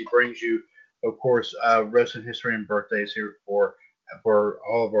course, as he brings you, of course, wrestling history and birthdays here for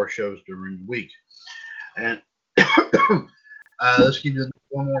all of our shows during the week. And let's give you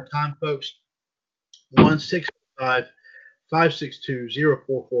one more time, folks.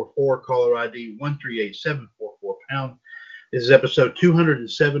 1-655-562-0444, caller ID 138744#. This is episode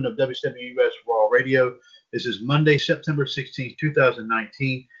 207 of WCWUS Raw Radio. This is Monday, September 16th,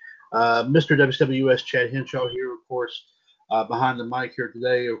 2019. Mr. WCWUS Chad Hinshaw here, of course, behind the mic here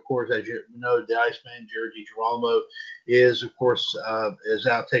today. Of course, as you know, the Iceman, Jared DiGirolamo, is, of course, is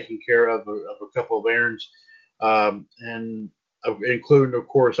out taking care of a couple of errands, and including, of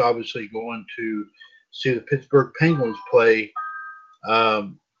course, obviously going to see the Pittsburgh Penguins play.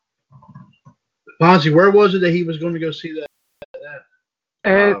 Fonzie, where was it that he was going to go see that?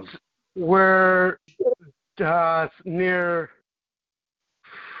 It's where near.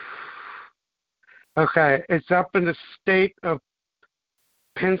 Okay, it's up in the state of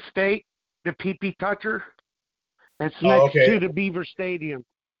Penn State, the PP Toucher. It's next to the Beaver Stadium.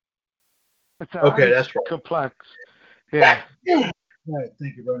 It's that's right. Complex. Yeah. All right,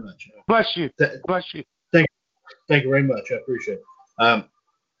 thank you very much. Bless you. Bless you. Thank you very much. I appreciate it.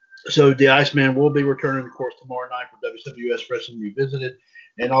 So the Iceman will be returning, of course, tomorrow night for WCWUS Wrestling Revisited,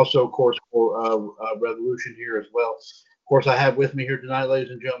 and also, of course, for Revolution here as well. Of course, I have with me here tonight,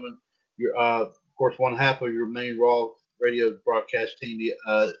 ladies and gentlemen, your, of course, one half of your main Raw Radio broadcast team, the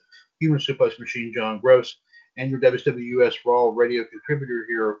Human Suplex Machine, John Gross, and your WCWUS Raw Radio contributor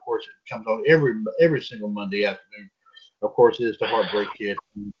here. Of course, it comes on every single Monday afternoon. Of course, it is the Heartbreak Kid,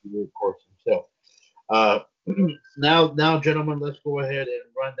 of course, himself. Now, gentlemen, let's go ahead and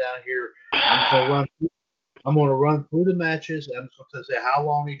run down here. I'm going to run through the matches. I'm just going to say how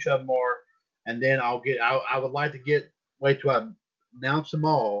long each of them are, and then I would like to wait till I announce them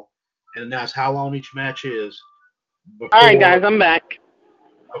all and announce how long each match is. All right, guys, I'm back.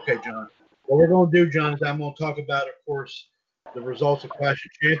 Okay, John. What we're going to do, John, is I'm going to talk about, of course, the results of Clash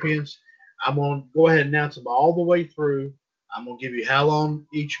of Champions. I'm going to go ahead and announce them all the way through. I'm going to give you how long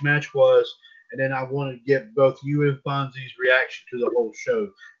each match was, and then I want to get both you and Fonzie's reaction to the whole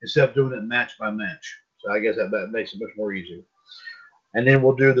show instead of doing it match by match. So I guess that makes it much more easier. And then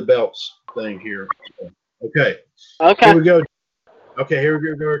we'll do the belts thing here. Okay. Here we go. Okay, here we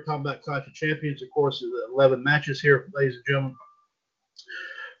go. We're talking about Clash of Champions. Of course, the 11 matches here, ladies and gentlemen.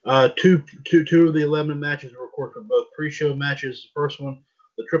 Two of the 11 matches were, of course, for both pre-show matches. The first one,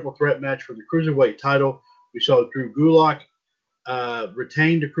 the triple threat match for the Cruiserweight title. We saw Drew Gulak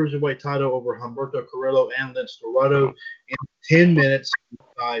retained the Cruiserweight title over Humberto Carrillo and Lince Dorado in 10 minutes and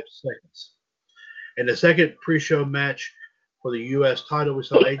 5 seconds. In the second pre-show match for the U.S. title, we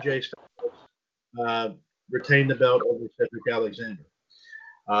saw AJ Styles retain the belt over Cedric Alexander.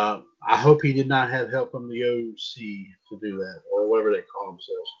 I hope he did not have help from the OC to do that, or whatever they call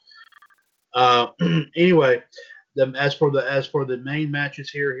themselves. Anyway, as for the main matches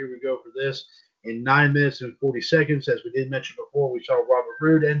here we go for this. In 9 minutes and 40 seconds, as we did mention before, we saw Robert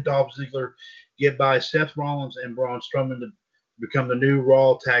Roode and Dolph Ziggler get by Seth Rollins and Braun Strowman to become the new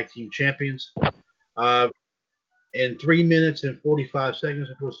Raw Tag Team Champions. In 3 minutes and 45 seconds,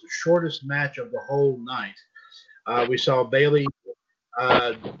 it was the shortest match of the whole night. We saw Bayley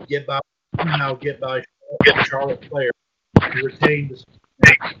get by Charlotte Flair to retain the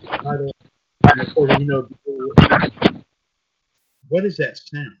title. And of course, what is that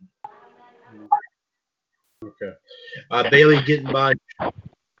sound? Okay. Bayley getting by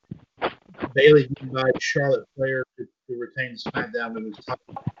Charlotte Flair to retain the SmackDown Women's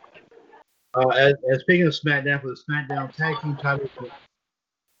title. As speaking of SmackDown, for the SmackDown Tag Team title,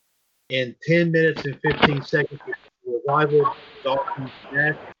 in 10 minutes and 15 seconds, the Revival, Dalton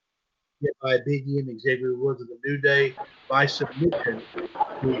Nash get by Big E and Xavier Woods of the New Day by submission.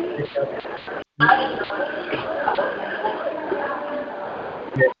 I'm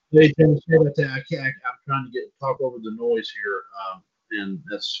trying to talk over the noise here, and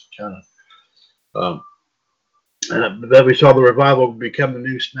that's kind of. But we saw the Revival become the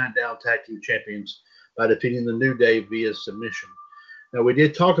new SmackDown Tag Team Champions by defeating the New Day via submission. Now, we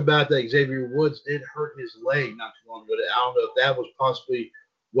did talk about that Xavier Woods did hurt his leg not too long ago. I don't know if that was possibly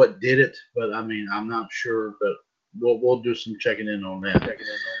what did it, but I mean, I'm not sure, but we'll do some checking in on that.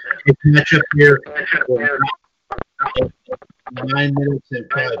 Match up here. 9 minutes and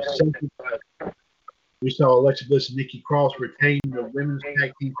 5 seconds. We saw Alexa Bliss and Nikki Cross retain the women's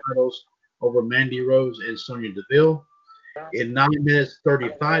tag team titles over Mandy Rose and Sonya Deville. In 9 minutes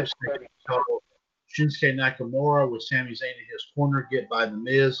 35 seconds, we saw Shinsuke Nakamura with Sami Zayn in his corner get by The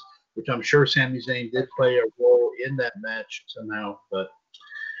Miz, which I'm sure Sami Zayn did play a role in that match somehow. But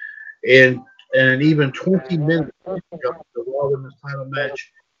in And an even 20 minutes of the Raw Women's title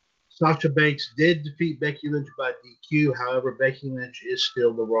match. Sasha Banks did defeat Becky Lynch by DQ. However, Becky Lynch is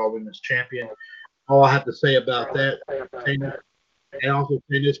still the Raw Women's Champion. All I have to say about that, and also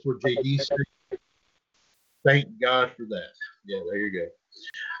say this for JD, thank God for that. Yeah, there you go.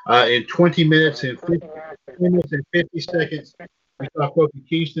 In 20 minutes and 50 seconds, we saw Kofi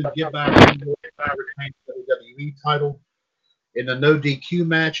Kingston get back and retain the WWE title. In the no DQ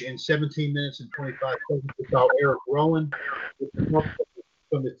match, in 17 minutes and 25 seconds, we saw Eric Rowan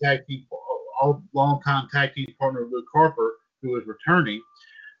from the tag team, longtime tag team partner Luke Harper, who was returning,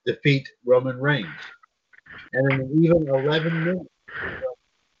 defeat Roman Reigns. And in even 11 minutes,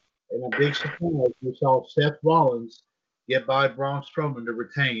 in a big surprise, we saw Seth Rollins get by Braun Strowman to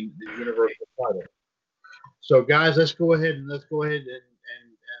retain the Universal title. So, guys, let's go ahead and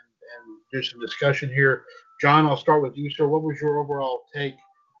do some discussion here. John, I'll start with you, sir. What was your overall take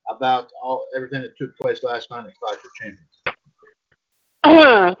about everything that took place last night at Clash of Champions?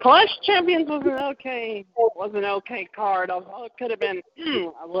 Clash of Champions was an okay card. Although it could have been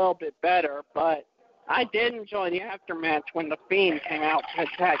a little bit better, but I did enjoy the aftermatch when the Fiend came out to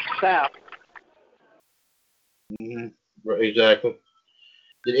attack Seth. Right, exactly.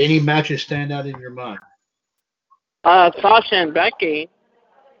 Did any matches stand out in your mind? Sasha and Becky.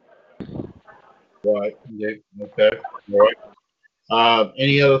 Right. Yeah. Okay. All right.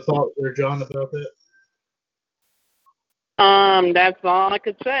 Any other thoughts there, John, about that? That's all I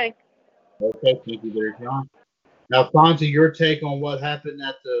could say. Okay, thank you there, John. Now, Fonzie, your take on what happened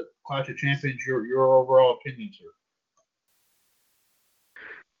at the Clash of Champions, your overall opinion,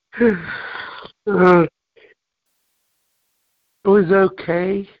 sir. It was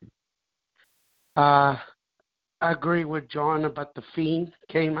okay. I agree with John about the Fiend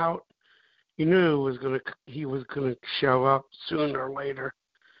came out. You knew he was gonna show up sooner or later.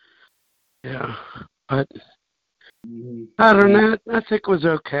 Yeah, but other than that, I think it was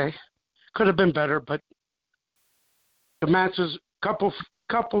okay. Could have been better, but the matches, couple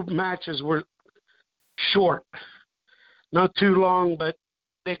matches were short, not too long, but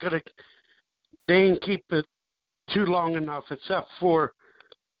they didn't keep it too long enough, except for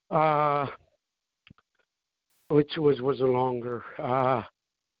which was a longer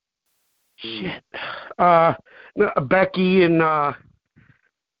Becky and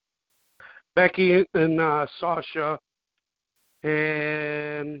Sasha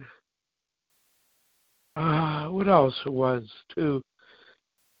and what else was too?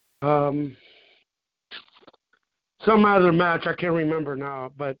 Some other match I can't remember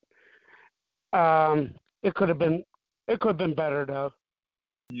now, but it could have been better though.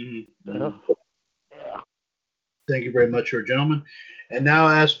 So, yeah. Thank you very much, gentlemen. And now,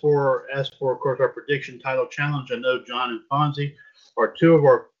 as for of course our prediction title challenge, I know John and Fonzie are two of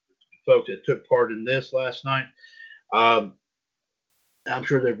our folks that took part in this last night. I'm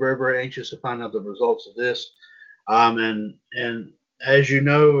sure they're very, very anxious to find out the results of this. And as you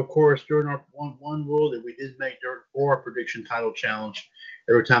know, of course, during our one rule that we did make for our prediction title challenge,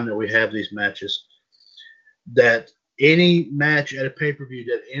 every time that we have these matches, that any match at a pay-per-view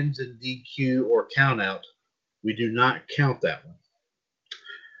that ends in DQ or count out, we do not count that one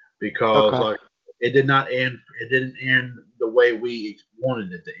because it didn't end the way we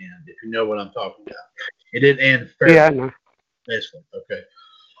wanted it to end. If you know what I'm talking about, it didn't end fairly. Yeah, I know. Basically, okay.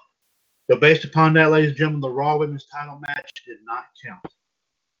 So based upon that, ladies and gentlemen, the Raw Women's title match did not count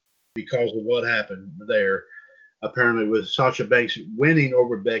because of what happened there. Apparently, with Sasha Banks winning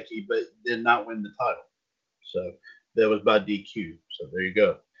over Becky, but did not win the title. So that was by DQ. So there you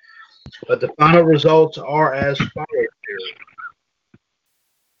go. But the final results are as follows here.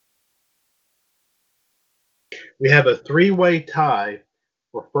 We have a three-way tie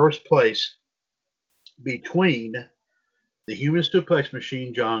for first place between the Human Suplex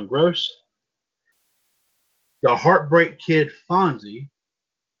Machine, John Gross, the Heartbreak Kid, Fonzie,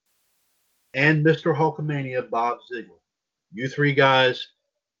 and Mr. Hulkamania, Bob Ziegler. You three guys,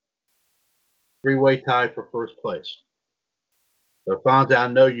 three-way tie for first place. So, Fonzie, I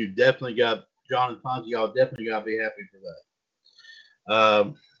know you definitely got, John and Fonzie, y'all definitely got to be happy for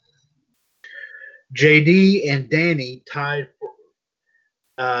that. JD and Danny tied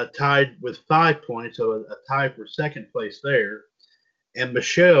with 5 points, so a tie for second place there. And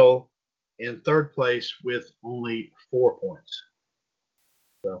Michelle in third place with only 4 points.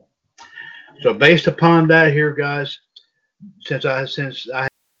 So based upon that here, guys, since I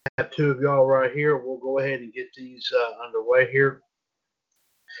have two of y'all right here, we'll go ahead and get these underway here.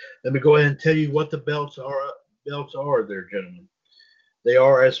 Let me go ahead and tell you what the belts are there, gentlemen. They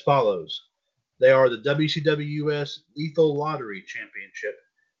are as follows. They are the WCWUS Lethal Lottery Championship,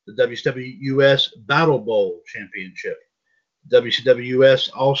 the WCWUS Battle Bowl Championship,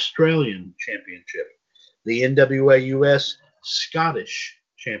 WCWUS Australian Championship, the NWAUS Scottish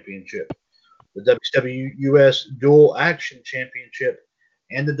Championship, the WCWUS Dual Action Championship,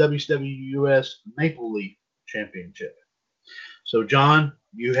 and the WCWUS Maple Leaf Championship. So, John,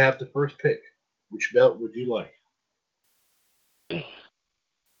 you have the first pick. Which belt would you like?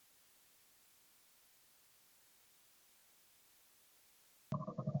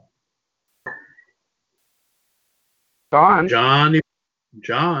 John.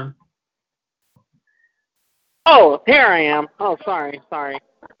 Oh, here I am. Oh, sorry.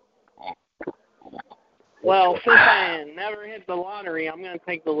 Well, since I never hit the lottery, I'm going to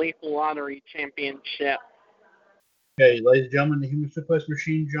take the Lethal Lottery Championship. Okay, ladies and gentlemen, the Human Suplex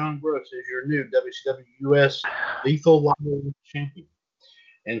Machine, John Gross, is your new WCWUS Lethal Lottery Champion.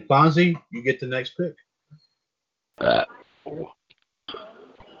 And Fonzie, you get the next pick. Not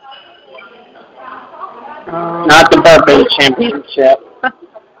the Birthday Championship.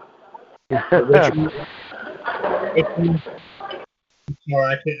 Sorry,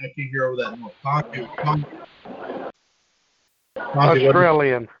 I can't hear over that noise.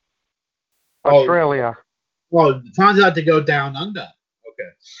 Australian. Australia. Well, Fonzie had to go down under.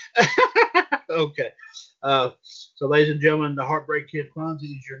 Okay. Okay. So, ladies and gentlemen, the Heartbreak Kid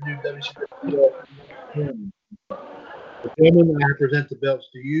Fonzie is your new WCW champion. The gentlemen, I present the belts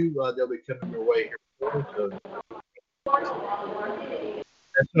to you. They'll be coming your way here.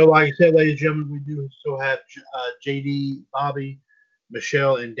 And so, like I said, ladies and gentlemen, we do still have JD, Bobby,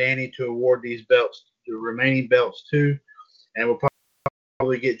 Michelle, and Danny to award these belts, the remaining belts to. And we'll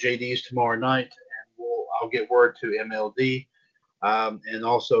probably get JD's tomorrow night. And I'll get word to MLD and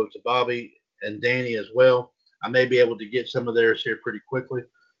also to Bobby and Danny as well. I may be able to get some of theirs here pretty quickly.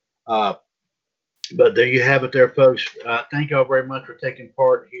 But there you have it there, folks. Thank you all very much for taking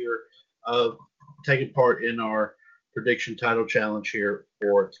part here, in our prediction title challenge here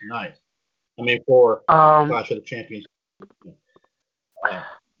for tonight. For Clash of the Champions.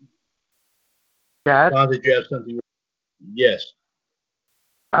 Dad? Did you have something? Yes.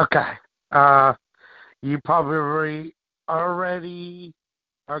 Okay. You probably already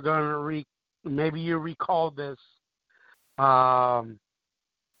are going to maybe you recall this. Well,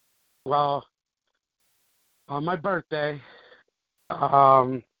 on my birthday,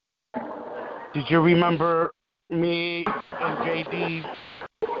 did you remember me and JD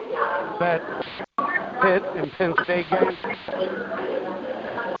bet Pitt and Penn State game?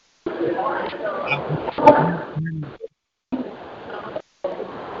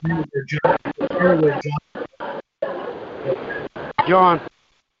 John.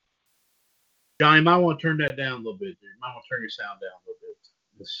 Johnny, you might want to turn that down a little bit. You might want to turn your sound down a little bit.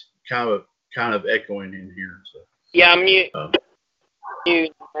 It's kind of echoing in here. So. Yeah, I'm mute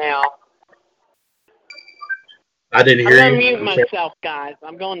now. I didn't hear you. I'm going to mute myself, guys.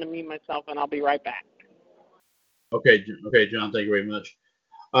 I'm going to mute myself, and I'll be right back. Okay, John. Thank you very much.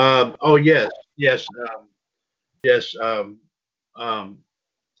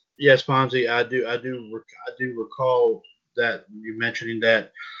 Yes, Fonzie. I do recall that you mentioning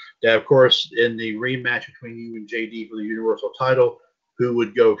that. That of course in the rematch between you and JD for the Universal title, who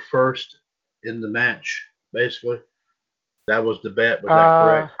would go first in the match? Basically, that was the bet. Was that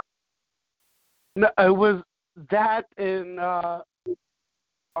correct? No, it was that in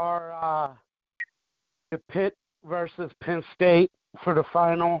our the Pitt versus Penn State for the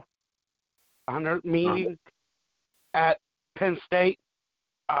final 100 meeting at Penn State,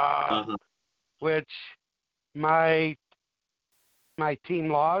 which my team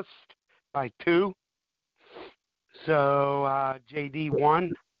lost by 2. So JD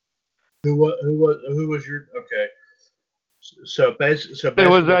won. Who was your okay? So basically, it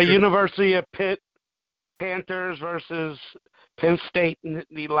was a University of Pitt Panthers versus Penn State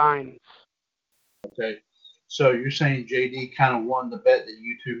Nittany Lions. Okay, so you're saying JD kind of won the bet that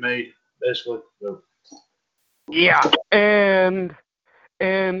you two made, basically. So. Yeah, and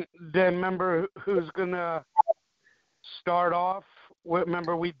then remember who's gonna start off?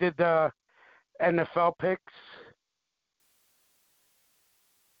 Remember we did the NFL picks.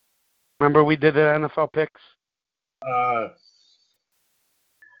 Remember we did the NFL picks.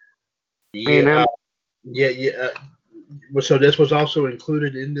 Yeah. So this was also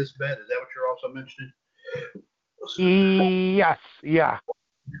included in this bet. Is that what you're also mentioning? Yes. Yeah.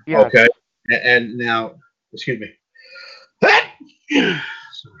 Okay. And now, excuse me.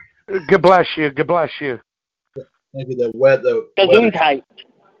 Sorry. God bless you. Thank you. The weather. Thank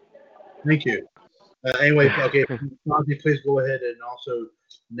you. Anyway, okay. Fonzie, please go ahead and also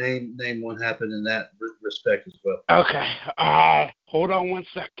name what happened in that respect as well. Okay. Hold on 1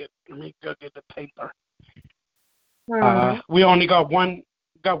 second. Let me go get the paper. We only got one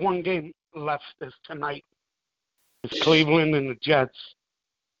game left this tonight. It's Cleveland and the Jets.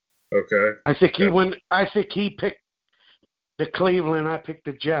 Okay. I think he picked the Cleveland. I picked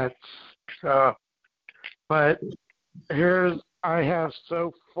the Jets. So, but I have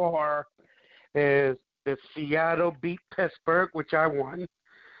so far is the Seattle beat Pittsburgh, which I won.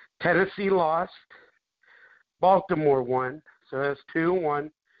 Tennessee lost. Baltimore won. So that's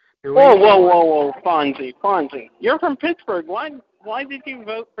 2-1. Whoa, Fonzie. You're from Pittsburgh. Why did you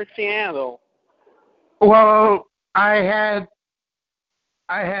vote for Seattle? Well, I had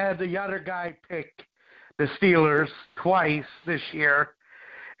the other guy pick the Steelers twice this year,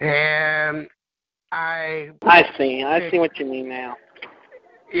 and I see what you mean now.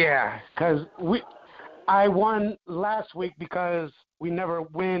 Yeah, because I won last week because we never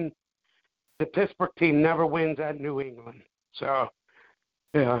win. The Pittsburgh team never wins at New England. So,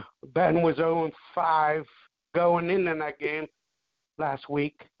 yeah, Ben was 0-5 going into that game last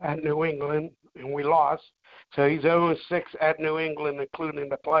week at New England, and we lost. So he's 0-6 at New England, including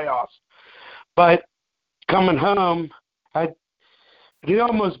the playoffs. But coming home, he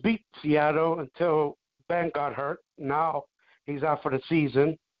almost beat Seattle until Ben got hurt. Now he's out for the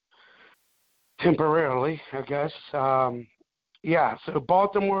season, temporarily, I guess. So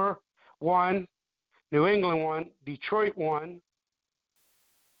Baltimore won, New England won, Detroit won,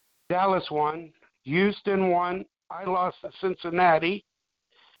 Dallas won, Houston won. I lost to Cincinnati,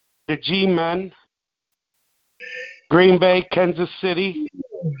 the G-Men, Green Bay, Kansas City.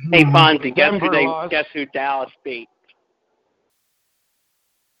 Hey, Fonzie, guess who Dallas beat?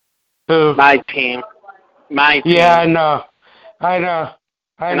 Who? My team. Yeah, I know.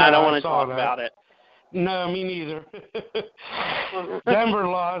 And I don't want to talk about it. No, me neither. Denver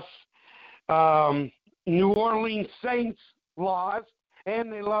lost. New Orleans Saints lost,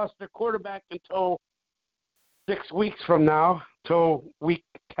 and they lost their quarterback until 6 weeks from now, till week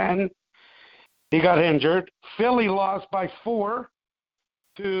 10. He got injured. Philly lost by 4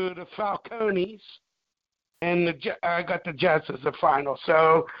 to the Falcones, and I got the Jets as the final.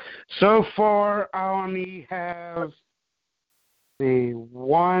 So far, I only have the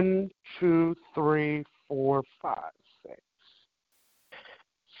 1, 2, 3, 4, 5, 6,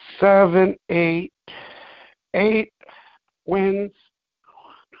 7, 8 wins.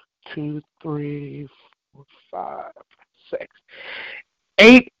 1, 2, 3, 4, 5, 6.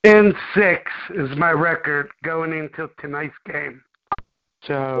 8-6 is my record going into tonight's game.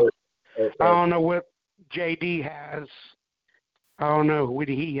 So I don't know what JD has. I don't know what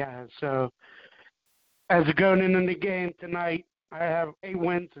he has. So as of going into the game tonight, I have 8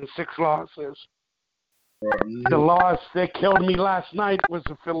 wins and 6 losses. The loss that killed me last night was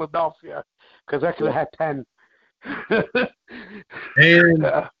in Philadelphia because I could have had 10.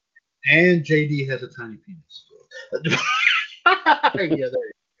 And JD has a tiny penis. Yeah, there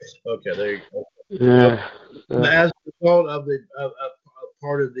you go. Yeah. As a result of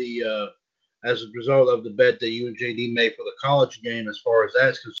as a result of the bet that you and JD made for the college game, as far as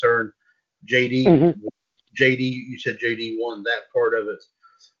that's concerned, JD, you said JD won that part of it.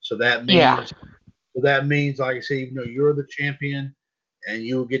 So that means, like I said, you're the champion, and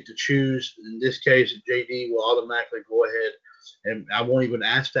you'll get to choose. In this case, JD will automatically go ahead, and I won't even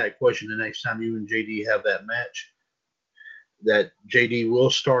ask that question the next time you and JD have that match. That JD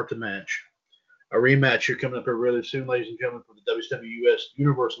will start the match. A rematch here coming up here really soon, ladies and gentlemen, for the WCWUS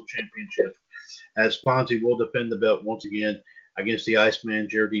Universal Championship, as Fonzie will defend the belt once again against the Iceman,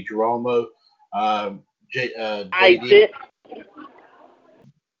 Jared DiGirolamo. I did.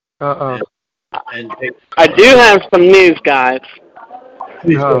 And I do have some news, guys.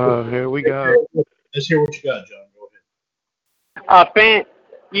 Here we go. Let's hear what you got, John. Go ahead.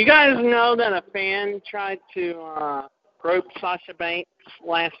 You guys know that a fan tried to grope Sasha Banks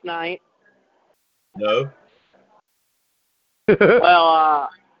last night? No. Well,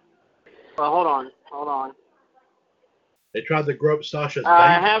 hold on. They tried to grope Sasha's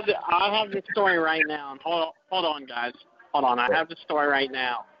I bank. have the story right now. Hold on, guys. Hold on. I have the story right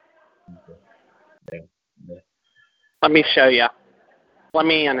now. Yeah. Let me show you. Let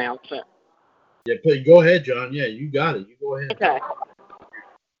me announce it. Yeah, please go ahead, John. Yeah, you got it. You go ahead. Okay.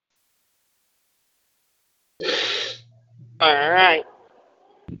 All right.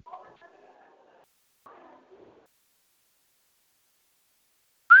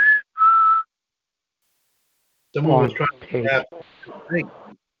 Someone was trying to have thing.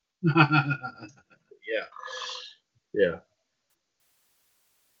 Yeah.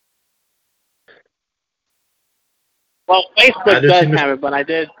 Well, Facebook does have it, but I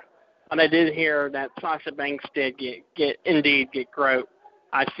did hear that Sasha Banks did get groped.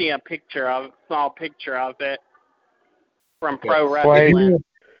 I see a small picture of it from Pro Wrestling.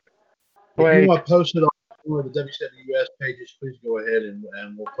 If you want to post it on one of the WCWUS pages, please go ahead and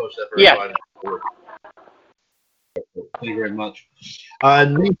we'll post that for everybody. Thank you very much.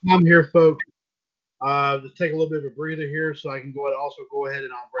 In the meantime here, folks, to take a little bit of a breather here so I can go ahead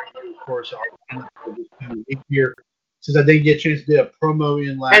and I'll bring you, of course, our week here. Since I didn't get a chance to do a promo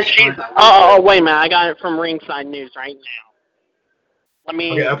in last night. Wait a minute. I got it from Ringside News right now. Let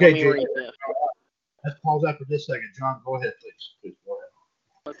me read this. Let's pause after this second. John, go ahead, please. Please go ahead.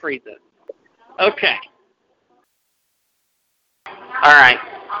 Let's read this. Okay. All right.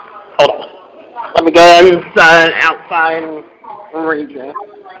 Hold on. Let me go outside and read this.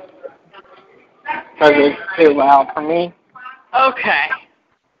 Because it's too loud for me. Okay.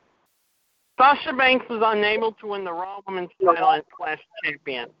 Sasha Banks was unable to win the Raw Women's title as Clash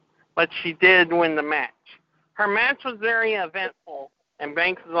champion, but she did win the match. Her match was very eventful, and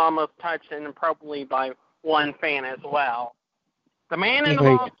Banks was almost touched inappropriately by one fan as well. The man and the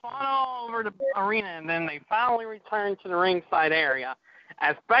ball fought all over the arena, and then they finally returned to the ringside area.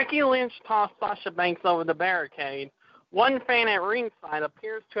 As Becky Lynch tossed Sasha Banks over the barricade, one fan at ringside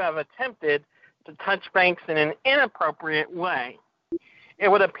appears to have attempted to touch Banks in an inappropriate way. It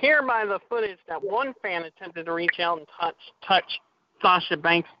would appear by the footage that one fan attempted to reach out and touch Sasha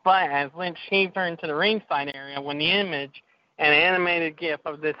Banks' butt as Lynch heaved her into the ringside area when the image and animated GIF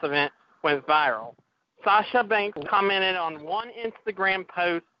of this event went viral. Sasha Banks commented on one Instagram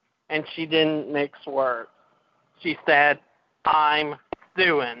post, and she didn't mix words. She said, "I'm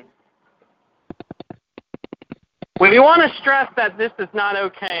doing." We want to stress that this is not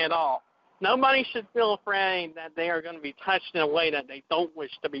okay at all. Nobody should feel afraid that they are going to be touched in a way that they don't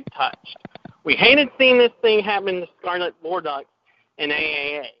wish to be touched. We hated seeing this thing happen to Scarlett Bordeaux in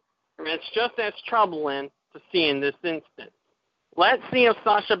AAA, and it's just as troubling to see in this instance. Let's see if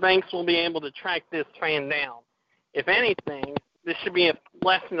Sasha Banks will be able to track this fan down. If anything, this should be a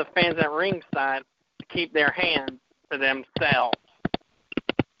lesson to fans at ringside to keep their hands to themselves.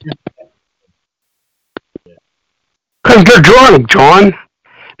 Because they're drunk, John.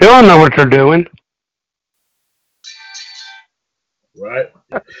 They don't know what they're doing. Right.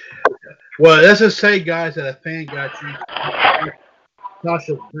 Well, let's just say, guys, that a fan got you.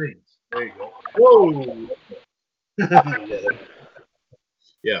 Sasha Banks. There you go. Whoa.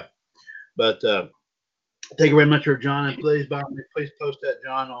 Yeah. But thank you very much for John, and please post that,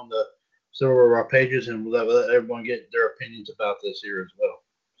 John, on the several of our pages, and we'll let everyone get their opinions about this here as well.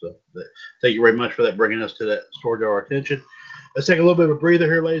 So thank you very much for that, bringing us to that story to our attention. Let's take a little bit of a breather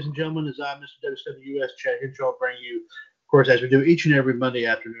here, ladies and gentlemen, as I, Mr. WCWUS Chad Hinshaw, bring you, of course, as we do each and every Monday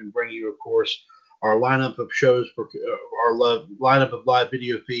afternoon, bring you, of course, our lineup of shows, for our lineup of live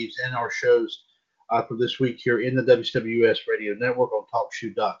video feeds and our shows for this week here in the WCWUS Radio Network on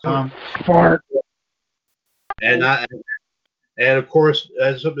TalkShoe.com. And of course,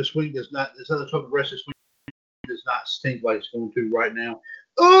 as of this week, this other topic the rest of this week does not stink like it's going to right now.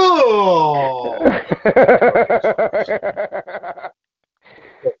 Oh!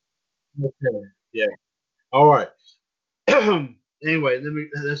 Okay. Yeah. All right. Anyway,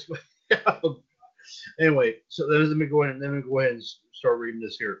 so let me go ahead and start reading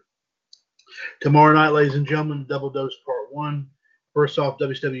this here. Tomorrow night, ladies and gentlemen, Double Dose Part 1. First off,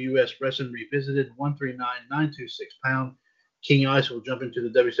 WCWUS Wrestling Revisited, 139,926 pound. King Ice will jump into the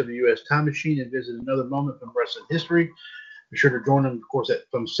WCWUS time machine and visit another moment from wrestling history. Be sure to join them, of course,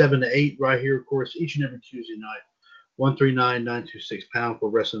 from 7 to 8 right here, of course, each and every Tuesday night. 139,926 pound for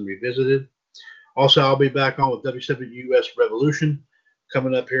Wrestling Revisited. Also, I'll be back on with WCWUS Revolution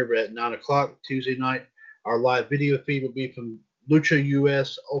coming up here at 9 o'clock Tuesday night. Our live video feed will be from Lucha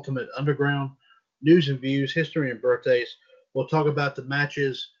US Ultimate Underground, news and views, history and birthdays. We'll talk about the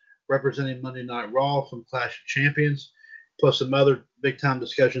matches representing Monday Night Raw from Clash of Champions, plus some other big-time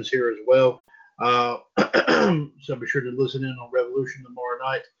discussions here as well. So be sure to listen in on Revolution tomorrow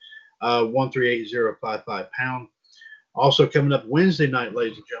night, 138,055 pound. Also coming up Wednesday night,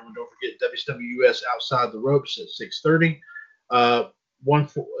 ladies and gentlemen, don't forget WCWUS Outside the Ropes at 6:30.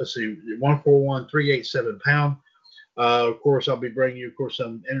 141,387 pound. Of course, I'll be bringing you, of course,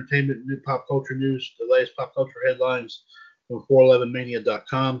 some entertainment, new pop culture news, the latest pop culture headlines from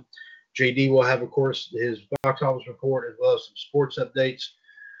 411mania.com. JD will have, of course, his box office report as well as some sports updates.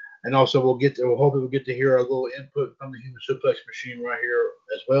 And also, hopefully we'll get to hear a little input from the Human Suplex Machine right here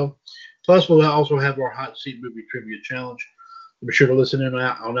as well. Plus, we'll also have our Hot Seat Movie Trivia Challenge. Be sure to listen in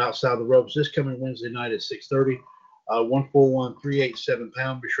on Outside the Ropes this coming Wednesday night at 6:30. 141,387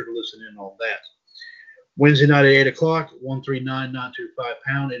 pound. Be sure to listen in on that. Wednesday night at 8 o'clock, 139,925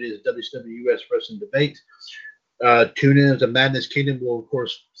 pound. It is WCWUS Wrestling Debate. Tune in to Madness Kingdom. We'll, of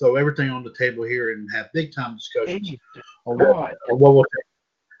course, throw everything on the table here and have big-time discussions on what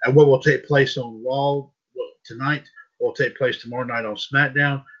will take place on Raw tonight, what will take place tomorrow night on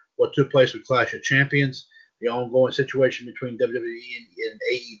SmackDown, what took place with Clash of Champions, the ongoing situation between WWE and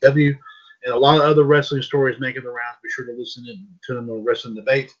AEW, and a lot of other wrestling stories making the rounds. Be sure to listen to them on Wrestling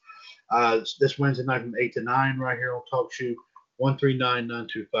Debate. This Wednesday night from 8 to 9 right here on Talk Show,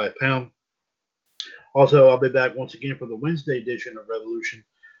 139,925 pound. Also, I'll be back once again for the Wednesday edition of Revolution,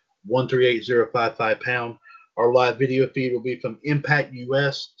 138,055 pound. Our live video feed will be from Impact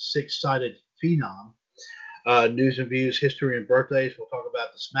US, Six-Sided Phenom. News and views, history, and birthdays. We'll talk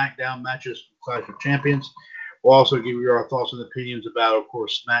about the SmackDown matches, Clash of Champions. We'll also give you our thoughts and opinions about, of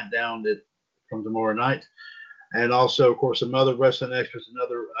course, SmackDown from tomorrow night. And also, of course, some other wrestling extras and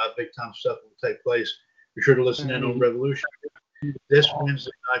other big-time stuff will take place. Be sure to listen in on Revolution this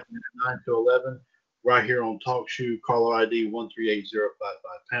Wednesday night from 9 to 11 right here on Talk Show, caller ID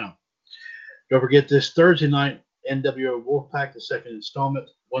 138,055 pound. Don't forget this Thursday night, NWO Wolfpack, the second installment,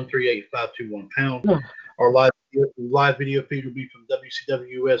 138,521 pound. Our live video feed will be from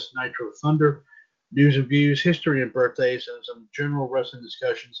WCWUS Nitro Thunder. News and views, history and birthdays, and some general wrestling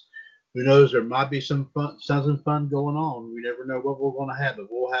discussions. Who knows, there might be something fun going on. We never know what we're going to have, but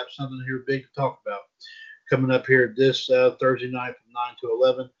we'll have something here big to talk about. Coming up here this Thursday night from 9 to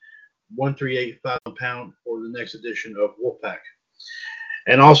 11, 138,500 pound for the next edition of Wolfpack.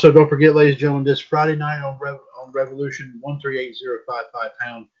 And also, don't forget, ladies and gentlemen, this Friday night on Revolution, 138,055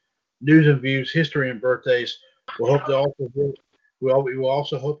 pound, news and views, history and birthdays. We will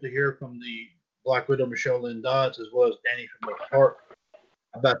also hope to hear from the Black Widow Michelle Lynn Dodds as well as Danny from the Park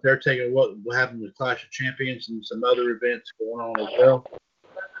about their take on what happened with Clash of Champions and some other events going on as well.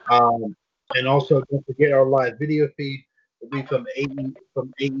 And also, don't forget our live video feed will be from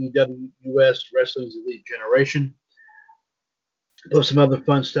AEW US Wrestling's Elite Generation. Plus, some other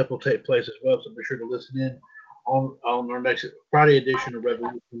fun stuff will take place as well, so be sure to listen in on our next Friday edition of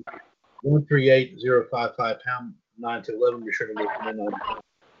Revolution, 138,055 pound, 9 to 11. Be sure to listen in on.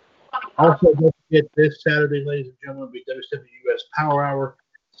 Also, don't forget this Saturday, ladies and gentlemen, will be WCWUS Power Hour,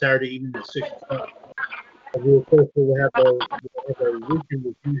 Saturday evening at 6 o'clock. We of course will have our weekend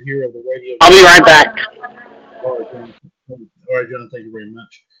review here of the radio. I'll be right back. All right, John, thank you very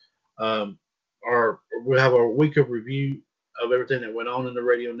much. We'll have our week of review of everything that went on in the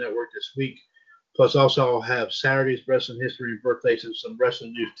radio network this week. Plus, also, I'll have Saturday's wrestling history and birthdays and some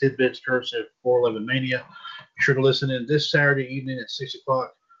wrestling news tidbits, courtesy of 411 Mania. Be sure to listen in this Saturday evening at 6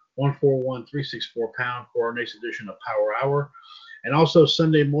 o'clock, 141,364 pound for our next edition of Power Hour. And also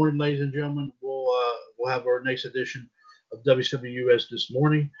Sunday morning, ladies and gentlemen, we'll have our next edition of WCWUS This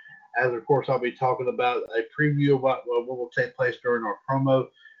Morning. As of course, I'll be talking about a preview of what will take place during our promo.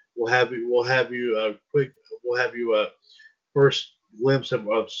 We'll have you a first glimpse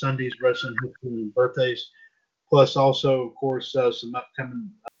of Sunday's wrestling history and birthdays. Plus, also, of course, some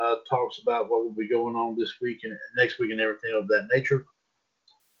upcoming talks about what will be going on this week and next week and everything of that nature.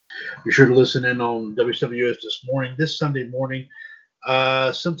 Be sure to listen in on WCWUS This Morning, this Sunday morning,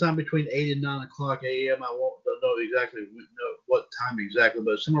 sometime between 8 and 9 o'clock a.m. I won't know exactly what time exactly,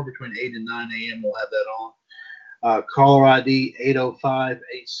 but somewhere between 8 and 9 a.m. we'll have that on. Caller ID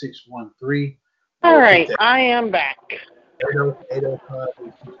 805-8613. All right, I am back.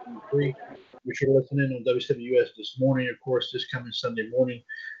 805-8613. Be sure to listen in on WCWUS This Morning, of course, this coming Sunday morning.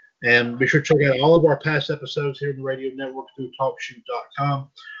 And be sure to check out all of our past episodes here in the radio network through TalkShoe.com.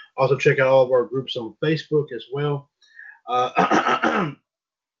 Also, check out all of our groups on Facebook as well.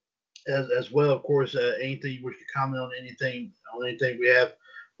 As well, of course, anything you wish to comment on anything we have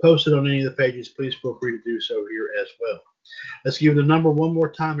posted on any of the pages, please feel free to do so here as well. Let's give the number one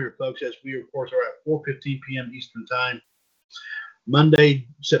more time here, folks, as we, of course, are at 4:15 p.m. Eastern Time. Monday,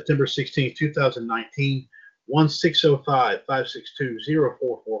 September 16th, 2019,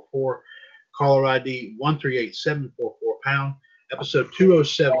 1-605-562-0444, caller ID 138744 pound, episode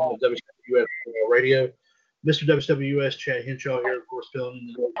 207 of WCWUS Raw Radio. Mr. WCWUS, Chad Hinshaw here, of course, filling in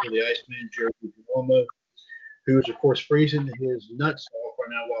the role for the Iceman, Jerry Cuomo, who is, of course, freezing his nuts off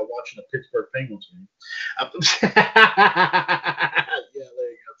right now while watching a Pittsburgh Penguins game. Yeah, there you go.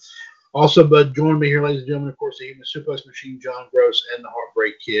 Also, but join me here, ladies and gentlemen, of course, the Human Suplex Machine, John Gross, and the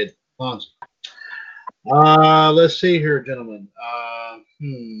Heartbreak Kid, Fonzie. Let's see here, gentlemen.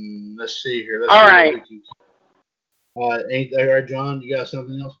 Let's see here. All right. All right, John, you got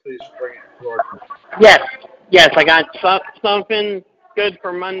something else? Please bring it to our. Yes, I got something good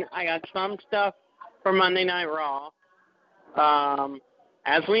for Monday. I got some stuff for Monday Night Raw.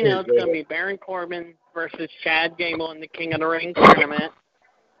 As we know, it's going to be Baron Corbin versus Chad Gable in the King of the Ring tournament.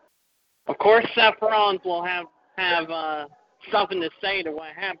 Of course, Seth Rollins will have something to say to what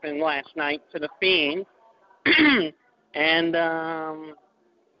happened last night to the Fiend. And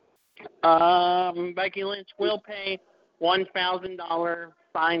Becky Lynch will pay $1,000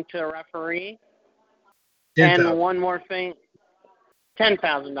 fine to a referee. And one more thing,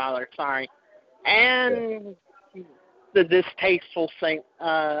 $10,000, sorry. And the distasteful segment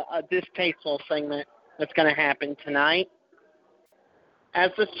that's going to happen tonight. As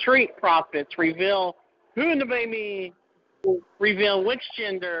the Street Profits reveal which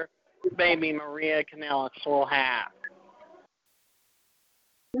gender baby Maria Kanellis will have.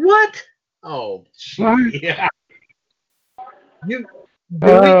 What? Oh, yeah. Do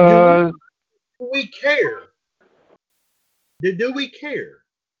we care? Do we care?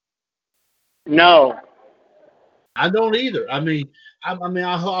 No. I don't either. I mean,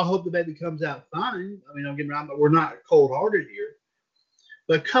 I hope the baby comes out fine. I mean, don't get me wrong, we're not cold-hearted here.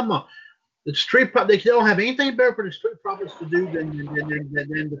 But come on, the they don't have anything better for the Street Profits to do than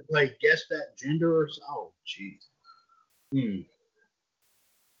to play guess that gender or so. Oh, jeez.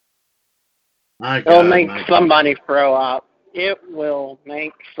 My God, It'll make somebody throw up. It will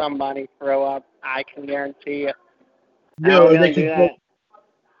make somebody throw up. I can guarantee you. No, they could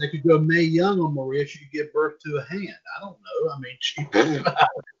go Mae Young on Maria. She could give birth to a hand. I don't know. I mean,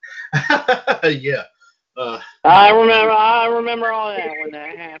 yeah. I remember all that when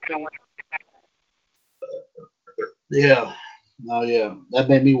that happened. Yeah. Oh, yeah. That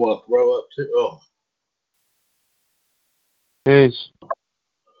made me want to throw up, too. Oh. Jeez.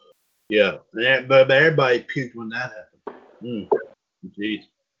 Yeah. But everybody puked when that happened. Jeez.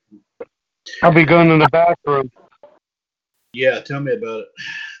 I'll be going to the bathroom. Yeah, tell me about it.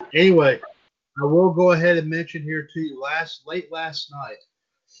 Anyway, I will go ahead and mention here to you, late last night,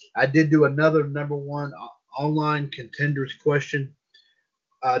 I did do another number one online contenders question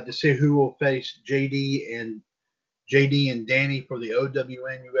to see who will face JD and Danny for the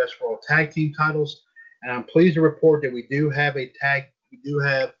OWN US World Tag Team titles. And I'm pleased to report that we do have a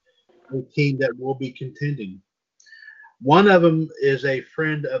team that will be contending. One of them is a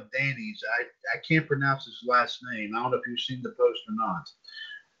friend of Danny's. I can't pronounce his last name. I don't know if you've seen the post or not.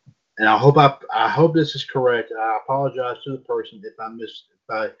 And I hope this is correct. I apologize to the person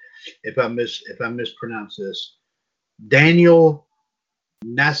if I mispronounce this. Daniel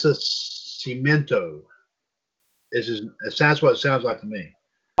Nascimento. That's what it sounds like to me.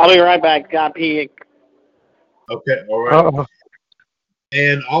 I'll be right back. Got pee. Okay, all right.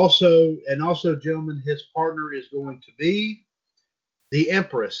 And also, gentlemen, his partner is going to be the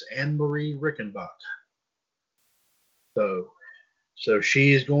Empress, Anne-Marie Rickenbach. So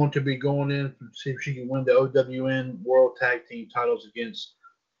she is going to be going in to see if she can win the OWN World Tag Team titles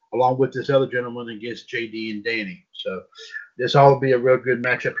along with this other gentleman against JD and Danny. So this all will be a real good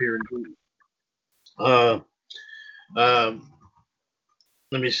matchup here indeed.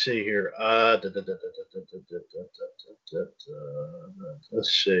 Let me see here.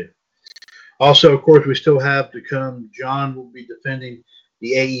 Let's see. Also, of course, we still have to come. John will be defending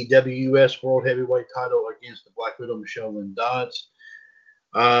the AEW US World Heavyweight title against the Black Widow Michelle Lynn Dodds.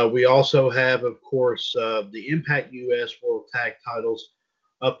 We also have, of course, the Impact US World Tag titles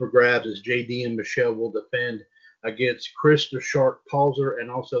up for grabs as JD and Michelle will defend against Chris the Shark Palzer and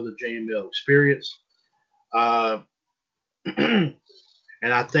also the JML Experience.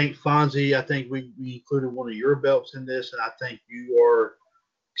 And I think, Fonzie, we included one of your belts in this, and I think you are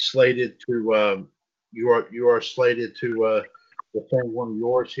slated to defend one of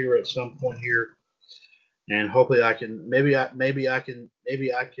yours here at some point here. And hopefully I can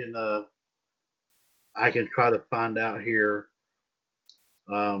try to find out here.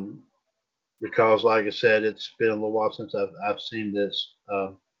 Because like I said, it's been a little while since I've seen this.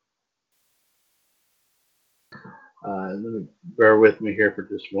 Let me bear with me here for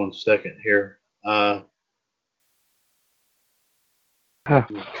just 1 second here.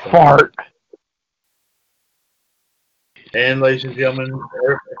 Fart. And ladies and gentlemen,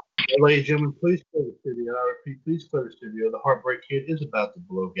 please clear the studio. I repeat, please clear the studio. The Heartbreak Kid is about to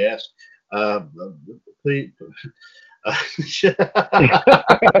blow gas. Please. I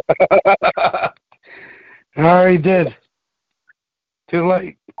already did. Too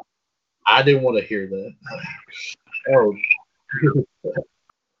late. I didn't want to hear that. Oh,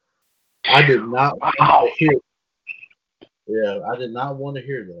 I did not want to hear. Yeah, I did not want to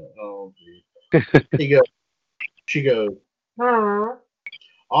hear that. Oh, gee. She goes.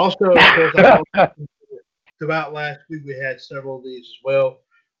 Also, of course, throughout last week we had several of these as well.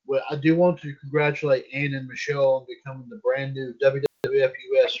 Well, I do want to congratulate Ann and Michelle on becoming the brand new WWE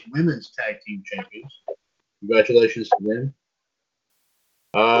WWF Women's Tag Team Champions. Congratulations to them.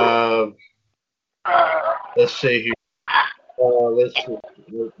 Let's see here. Let's see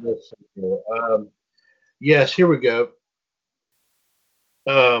here. Yes, here we go.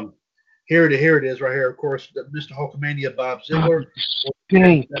 Here it is right here. Of course, Mr. Hulkamania Bob Ziegler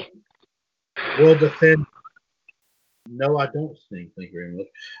will defend. No, I don't think. Thank you very much.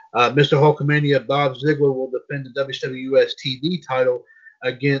 Mr. Hulkamania Bob Ziegler will defend the WCWUS TV title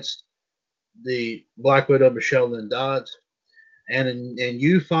against the Black Widow Michelle Lynn Dodds. And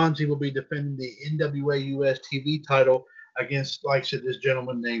you, Fonzie, will be defending the NWA US TV title against, like I said, this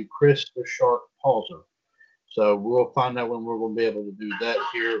gentleman named Chris the Shark Palzer. So we'll find out when we're going to be able to do that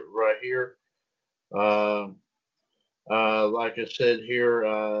here, right here. Like I said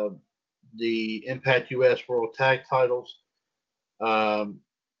here, the Impact US World Tag titles. Like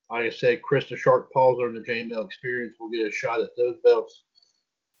I said, Chris the Shark Palzer and the JML Experience will get a shot at those belts.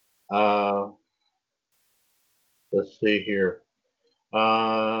 Let's see here.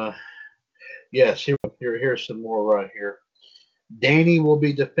 Yes, here's some more right here. Danny will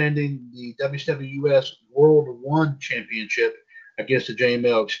be defending the WCWUS World One Championship against the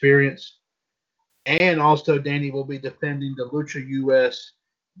JML Experience. And also Danny will be defending the Lucha US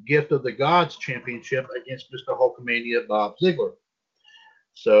Gift of the Gods Championship against Mr. Hulkamania Bob Ziegler.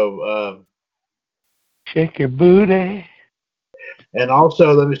 So shake your booty. And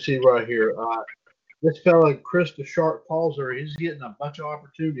also, let me see right here. This fella, Chris the Shark Palzer, he's getting a bunch of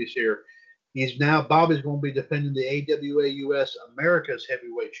opportunities here. Bobby's going to be defending the AWA US America's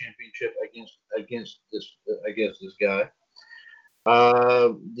Heavyweight Championship against this guy.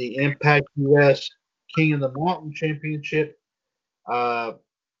 The Impact US King of the Mountain Championship.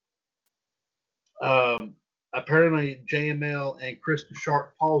 Apparently JML and Chris the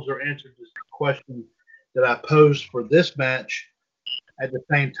Shark Palzer answered this question that I posed for this match at the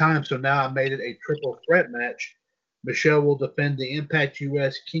same time. So now I made it a triple threat match. Michelle will defend the Impact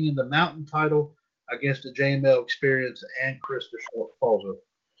US King of the Mountain title against the JML Experience and Chris the Shark Palzer.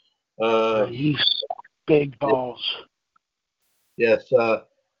 Big balls. Yes.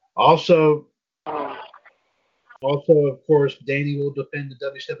 Also, of course, Danny will defend the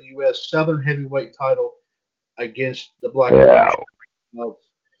WCWUS Southern Heavyweight title against the Black Widow.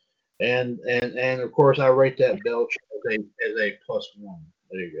 And of course, I rate that belt as a +1.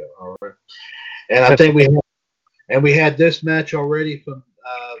 There you go. All right. And I think we had this match already from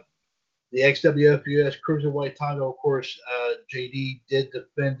the XWF US Cruiserweight title. Of course, JD did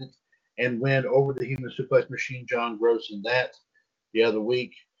defend it and win over the Human Suplex Machine, John Gross, in that the other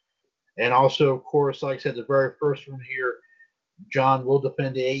week. And also, of course, like I said, the very first one here, John will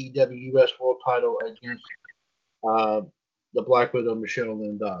defend the AEW US World title against the Black Widow Michelle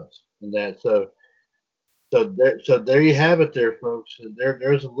Lynn Dodds. And that so there you have it, there, folks.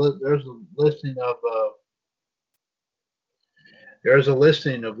 There's a listing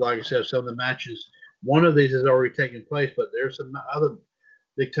of like I said, some of the matches. One of these has already taken place, but there's some other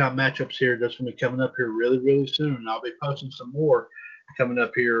big time matchups here that's going to be coming up here really, really soon. And I'll be posting some more coming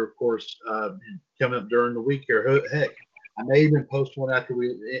up here, of course, coming up during the week here. Heck, I may even post one after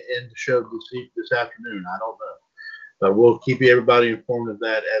we end the show this afternoon. I don't know. But we'll keep everybody informed of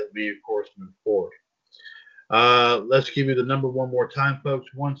that as we, of course, move forward. Let's give you the number one more time, folks.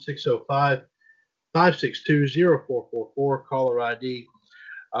 1-605-562-0444. Caller ID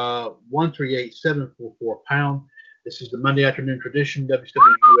 138-744#. This is the Monday Afternoon Tradition,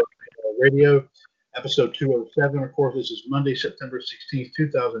 WCWUS Radio, episode 207. Of course, this is Monday, September 16th,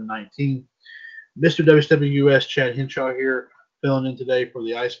 2019. Mr. WCWUS Chad Hinshaw here, filling in today for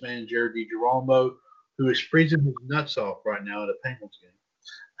the Iceman, Jared DiGirolamo, who is freezing his nuts off right now at a Penguins game.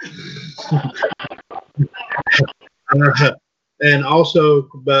 And also,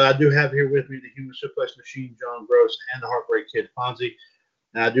 but I do have here with me the Human Suplex Machine, John Gross, and the Heartbreak Kid, Fonzie.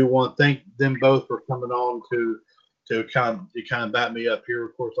 And I do want to thank them both for coming on to kind of back me up here,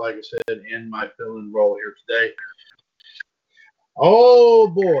 of course, like I said, in my fill-in role here today. Oh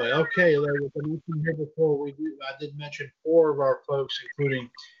boy, okay. Like I mentioned here before, I did mention 4 of our folks, including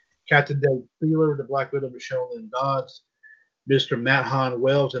Captain Dave Wheeler, the Black Widow Michelle Lynn Dodds, Mr. Matt Hahn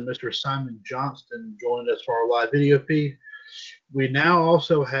Wells, and Mr. Simon Johnston joined us for our live video feed. We now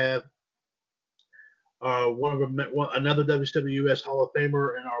also have another WCWUS Hall of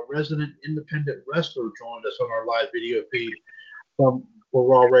Famer and our resident independent wrestler joined us on our live video feed for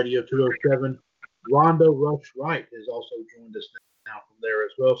Raw Radio 207. Rondo Rush Wright has also joined us now from there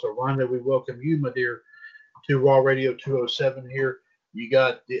as well. So, Rondo, we welcome you, my dear, to Raw Radio 207 here. You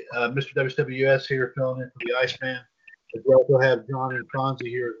got Mr. WCWUS here filling in for the Iceman. We also have John and Fonzie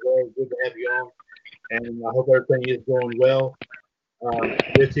here as well. Good to have you on. And I hope everything is going well.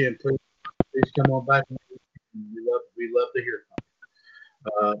 with you, and please come on back. We love to hear from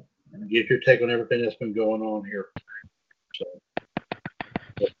you. And get your take on everything that's been going on here. So,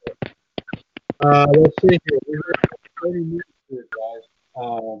 let's see here. We're 30 minutes here, guys.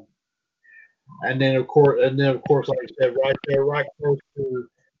 And then of course, like I said, right there, right close to,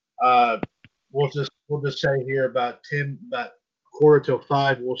 we'll just say here about quarter till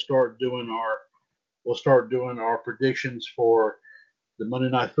 5, we'll start doing our predictions for the Monday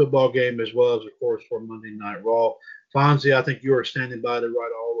Night Football game, as well as, of course, for Monday Night Raw. Fonzie, I think you are standing by to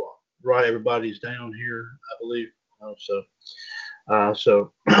write everybody's down here, I believe.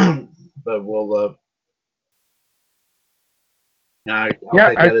 But we'll. I'll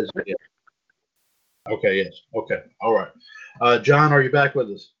take that as a yes. Okay. Yes. Okay. All right. John, are you back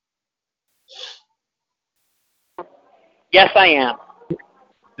with us? Yes, I am.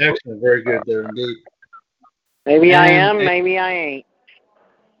 Excellent. Very good there indeed. Maybe I am. Maybe I ain't.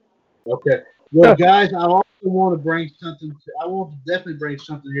 Okay. Well, guys, I also want to definitely bring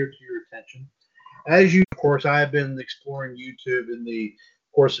something here to your attention. As you, of course, I have been exploring YouTube and the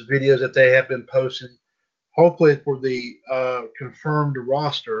videos that they have been posting, hopefully for the confirmed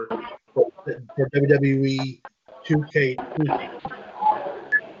roster for WWE 2K20.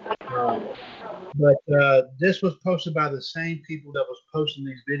 But this was posted by the same people that was posting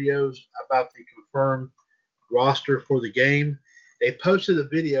these videos about the confirmed roster for the game. They posted a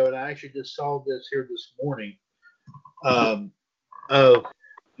video, and I actually just saw this here this morning, of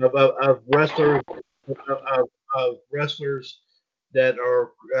wrestlers that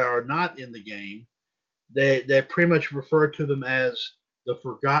are not in the game. They pretty much refer to them as the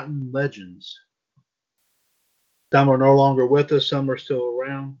Forgotten Legends. Some are no longer with us. Some are still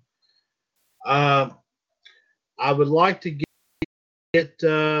around. I would like to get.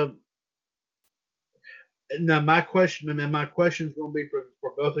 Now, my question is going to be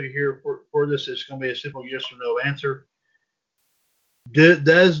for both of you here for this. It's going to be a simple yes or no answer.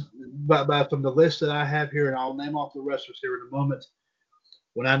 Does from the list that I have here, and I'll name off the wrestlers here in a moment.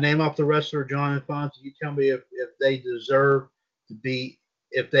 When I name off the wrestler, John and Fonzie, you tell me if they deserve to be,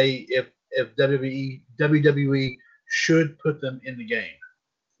 if WWE should put them in the game.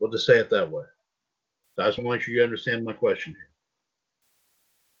 We'll just say it that way. So I just want to make sure you understand my question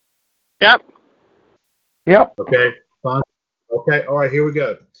here. Yep. Okay. Fine. Okay. All right. Here we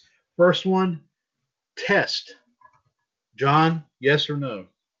go. First one, Test. John, yes or no?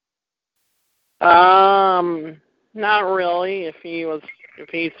 Not really. If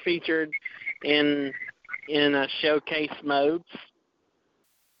he's featured in a showcase modes.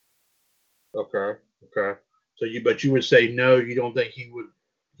 Okay. So you would say no. You don't think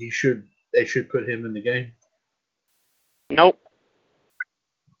they should put him in the game? Nope.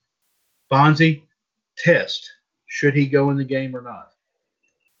 Fonzie, Test. Should he go in the game or not?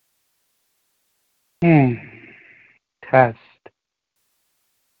 Test.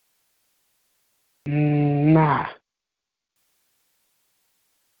 Nah.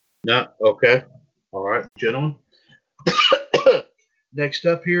 No. Okay. All right, gentlemen. Next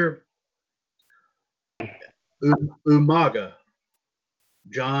up here, Umaga.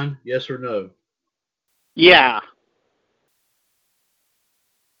 John, yes or no? Yeah.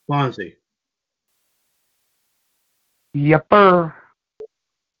 Fonzie. Yepper.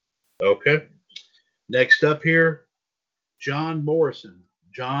 Okay. Next up here, John Morrison.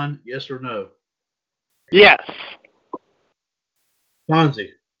 John, yes or no? Yes.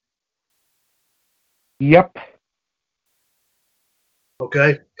 Fonzie. Yep.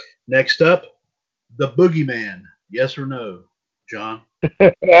 Okay. Next up, the Boogeyman. Yes or no, John?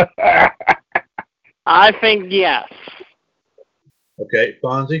 I think yes. Okay.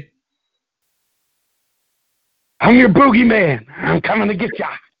 Fonzie. I'm your boogeyman. I'm coming to get ya.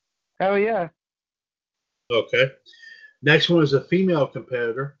 Hell yeah. Okay. Next one is a female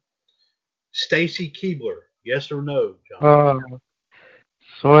competitor, Stacy Keibler. Yes or no, John? Oh,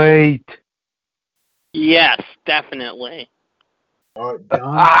 sweet. Yes, definitely. All right,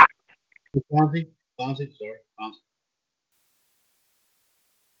 John. Fonzie. Sorry, Fonzie.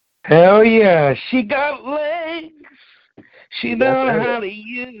 Hell yeah. She got legs. She knows how to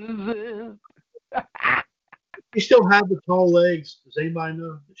use it. You still have the tall legs. Does anybody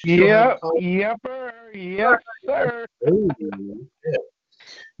know? Yep, yes, sir. Ooh, yeah.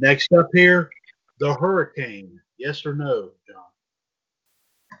 Next up here, the Hurricane. Yes or no, John?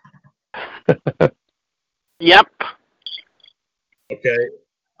 Yep. Okay.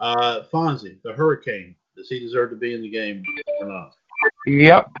 Fonzie, the Hurricane. Does he deserve to be in the game or not?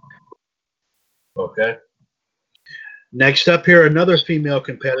 Yep. Okay. Next up here, another female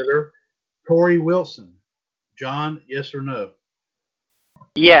competitor, Tori Wilson. John, yes or no?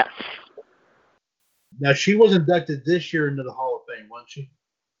 Yes. Now, she was inducted this year into the Hall of Fame, wasn't she?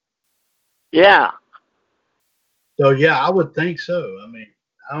 Yeah. So, yeah, I would think so. I mean,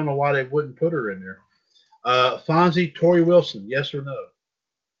 I don't know why they wouldn't put her in there. Fonzie, Tori Wilson, yes or no?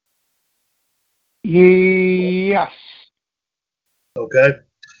 Yes. Okay.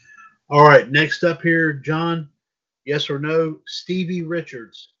 All right, next up here, John, yes or no? Stevie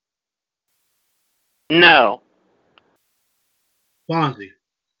Richards. No. Fonzie.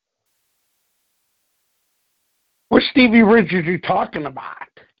 What Stevie Richards are you talking about?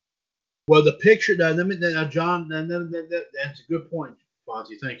 Well, the picture, John, that's a good point,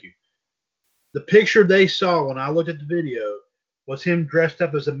 Fonzie. Thank you. The picture they saw when I looked at the video was him dressed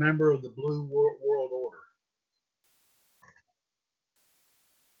up as a member of the Blue World Order.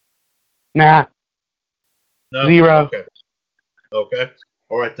 Nah. No? 0. Okay.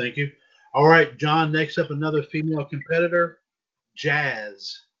 All right, thank you. All right, John, next up, another female competitor,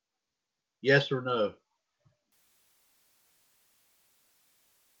 Jazz. Yes or no?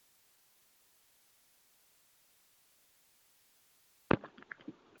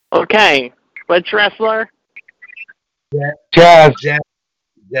 Okay. Which wrestler? Jazz. Jazz.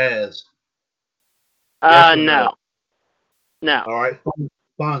 Yes or No. No. All right,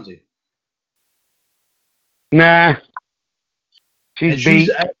 Fonzie. Nah. She's beat.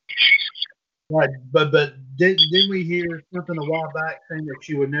 Right, but didn't we hear something a while back saying that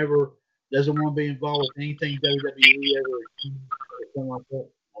she doesn't want to be involved with anything WWE ever or something like that?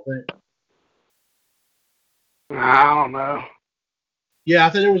 I think. I don't know. Yeah, I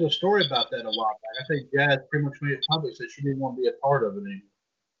think there was a story about that a while back. I think Jazz pretty much made it public that she didn't want to be a part of it anymore.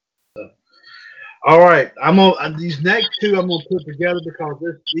 So, all right, these next two I'm gonna put together because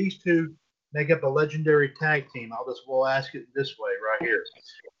these two make up a legendary tag team. We'll ask it this way right here,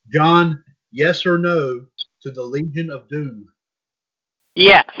 John. Yes or no to the Legion of Doom?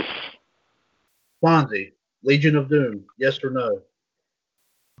 Yes. Fonzie, Legion of Doom. Yes or no?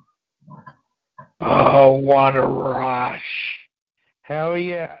 Oh, what a rush. Hell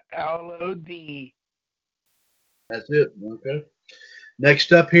yeah. LOD. That's it. Okay.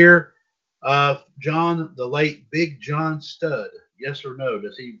 Next up here, John, the late Big John Studd. Yes or no?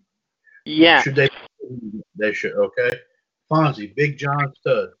 Does he? Yes. Should they? They should. Okay. Fonzie, Big John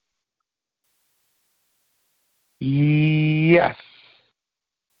Studd. Yes.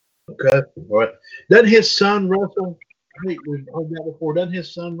 Okay. All right. Doesn't his son wrestle? I think we've heard that before. Doesn't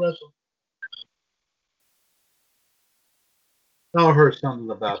his son wrestle? I heard something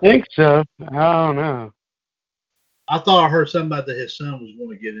about I think so. I don't know. I thought I heard something about that his son was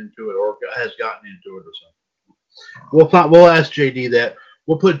going to get into it or has gotten into it or something. We'll ask JD that.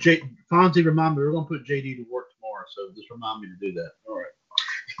 We'll put Fonzie, remind me, we're going to put JD to work tomorrow, so just remind me to do that. All right.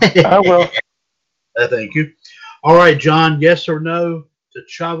 I will. Thank you. All right, John, yes or no to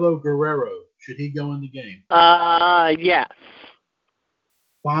Chavo Guerrero? Should he go in the game? Yes.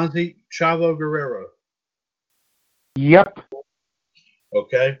 Fonzie, Chavo Guerrero. Yep.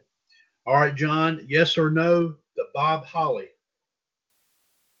 Okay. All right, John, yes or no to Bob Holly?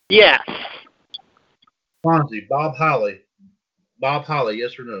 Yes. Fonzie, Bob Holly. Bob Holly,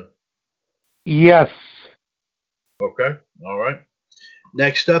 yes or no? Yes. Okay. All right.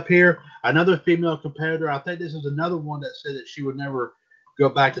 Next up here, another female competitor. I think this is another one that said that she would never go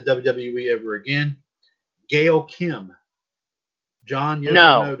back to WWE ever again. Gail Kim. John, yes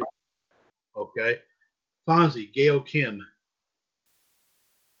No. or no? Okay. Fonzie, Gail Kim.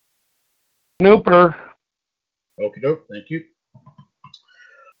 Nooper. Okay, doke. Thank you.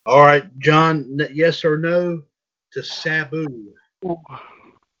 All right, John, yes or no to Sabu? No.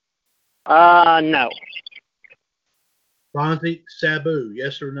 Fonzie, Sabu,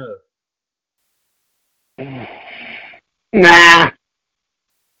 yes or no? Nah.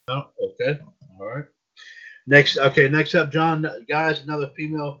 No. Okay. All right. Next up, John, guys, another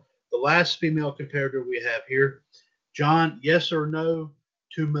female, the last female competitor we have here. John, yes or no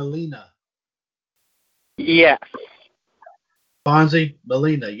to Melina? Yes. Fonzie,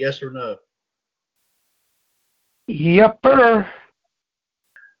 Melina, yes or no? Yepper.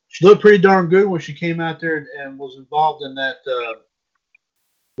 She looked pretty darn good when she came out there and was involved in that.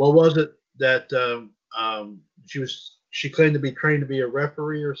 What was it that she claimed to be trained to be a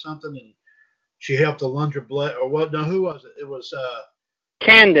referee or something, and she helped Alundra Blaze or what? No, who was it? It was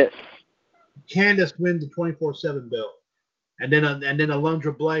Candace. Candace win the 24/7 belt, and then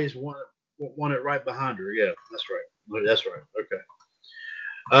Alundra Blaze won it right behind her. Yeah, that's right. That's right. Okay.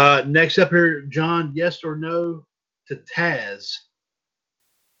 Next up here, John, yes or no to Taz?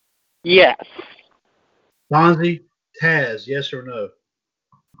 Yes. Fonzie, Taz, yes or no?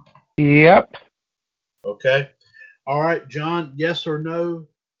 Yep. Okay. All right, John, yes or no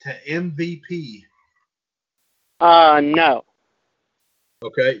to MVP? No.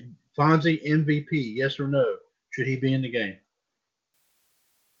 Okay. Fonzie, MVP, yes or no? Should he be in the game?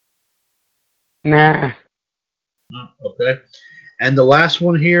 Nah. Okay. And the last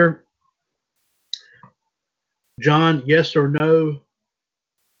one here, John, yes or no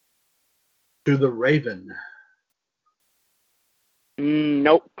to the Raven?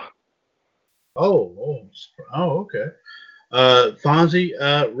 Nope. Oh, okay. Fonzie,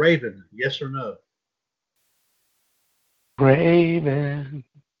 Raven, yes or no? Raven.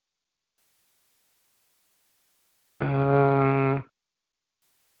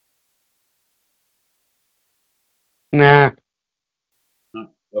 Nah.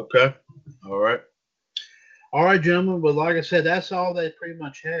 Okay. All right. All right, gentlemen. Well, like I said, that's all they pretty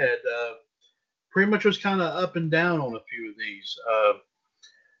much had. Pretty much was kind of up and down on a few of these.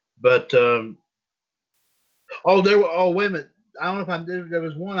 But wait a minute. I don't know if I did. There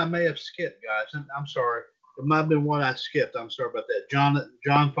was one I may have skipped, guys. I'm sorry. It might have been one I skipped. I'm sorry about that. John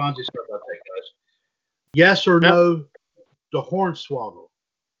Fonzie, sorry about that, guys. Yes or no, the Hornswoggle?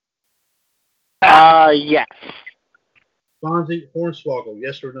 Yes. Fonzie, Hornswoggle,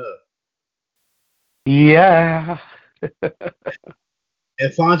 yes or no? Yeah.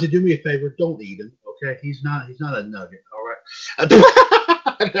 And Fonzie, do me a favor, don't eat him, okay? He's not a nugget, all right?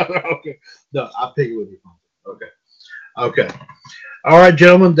 Okay. No, I'll pick it with you, Fonzie. Okay. All right,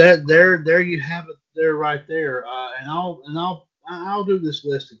 gentlemen, there you have it there right there. And I'll do this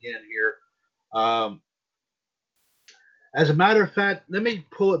list again here. As a matter of fact, let me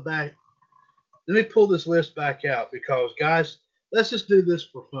pull it back. Let me pull this list back out because, guys, let's just do this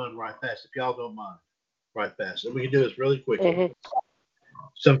for fun right fast, if y'all don't mind. Right fast. And we can do this really quickly. Mm-hmm.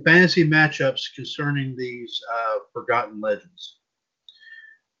 Some fantasy matchups concerning these forgotten legends.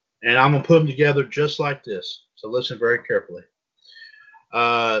 And I'm going to put them together just like this. So listen very carefully.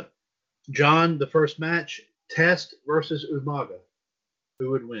 John, the first match, Test versus Umaga.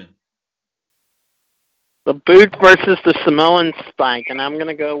 Who would win? The Boot versus the Samoan Spike, and I'm going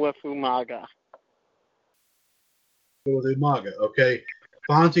to go with Umaga. Go with Umaga, okay.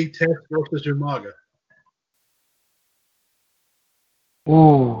 Fonzie, Test versus Umaga.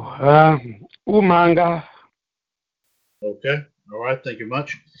 Umaga. Okay. All right. Thank you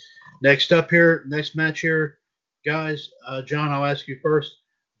much. Next match here, guys. John, I'll ask you first.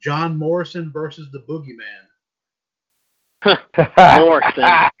 John Morrison versus the Boogeyman. Morrison.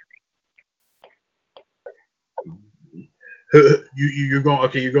 You're going.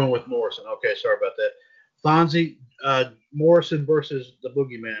 Okay, you're going with Morrison. Okay, sorry about that. Fonzie, Morrison versus the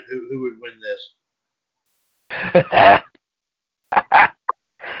Boogeyman. Who would win this?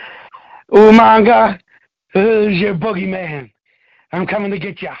 Umaga, who's your boogeyman? I'm coming to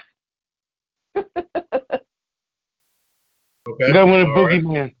get ya. Okay. I'm going with a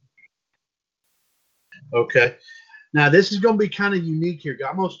boogeyman. Right. Okay. Now this is going to be kind of unique here.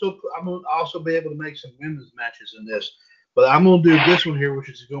 I'm going to also be able to make some women's matches in this, but I'm going to do this one here, which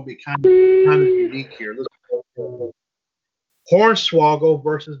is going to be kind of unique here. Let's go. Hornswoggle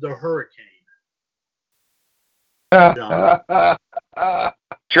versus the Hurricane.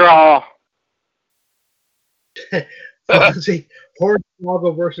 Draw. See,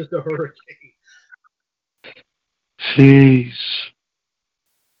 Hornswoggle versus the Hurricane. Jeez.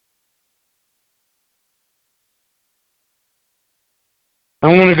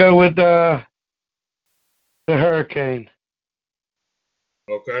 I'm going to go with the Hurricane.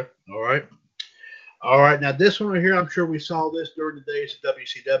 Okay. All right. All right. Now, this one right here, I'm sure we saw this during the days of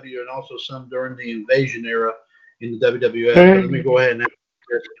WCW and also some during the Invasion era in the WWF. But let me go ahead and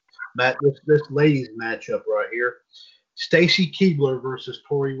this ladies matchup right here. Stacy Keibler versus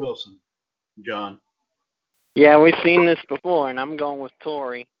Tori Wilson. John. Yeah, we've seen this before, and I'm going with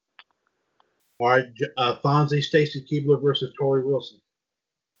Tori. All right. Fonzie, Stacy Keibler versus Tori Wilson.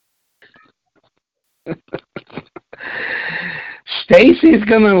 Stacy's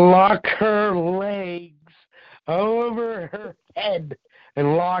gonna lock her legs over her head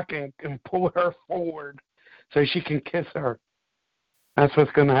and lock and pull her forward so she can kiss her. That's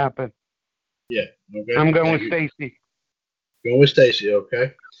what's gonna happen. Yeah. Okay. I'm going with Stacy. Going with Stacy.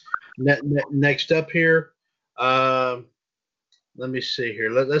 Okay. Next up here. Let me see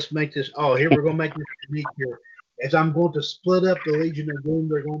here. Let's make this. Oh, here we're gonna make this unique here. As I'm going to split up the Legion of Doom,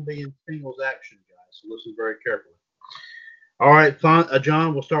 they're going to be in singles action, guys. So listen very carefully. All right,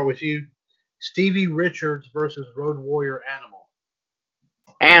 John, we'll start with you. Stevie Richards versus Road Warrior Animal.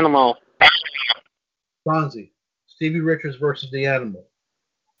 Animal. Fonzie, Stevie Richards versus the Animal.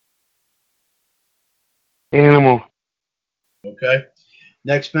 Animal. Okay.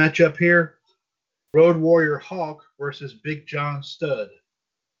 Next matchup here. Road Warrior Hawk versus Big John Studd.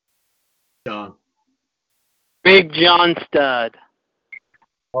 John. Big John Studd.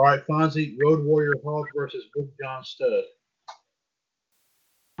 All right, Fonzie. Road Warrior Hawk versus Big John Studd.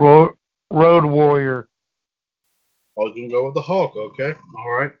 Road Warrior. I was going to go with the Hawk, okay?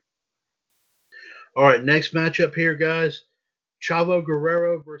 All right. All right, next matchup here, guys. Chavo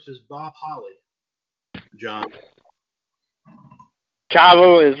Guerrero versus Bob Holly. John.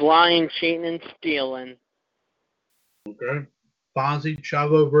 Chavo is lying, cheating, and stealing. Okay. Fonzie,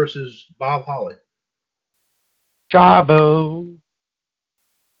 Chavo versus Bob Holly. Chavo.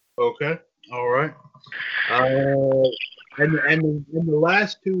 Okay. All right. And the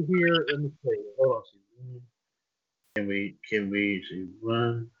last two here, let me see. Hold on. Can we see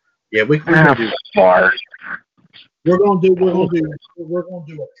one? Yeah, we can do fart. We're gonna do a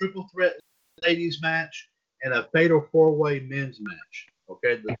triple threat ladies match and a fatal 4-way men's match.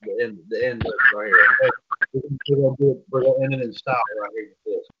 Okay, the end of it right here. Okay? We're gonna end it in style right here with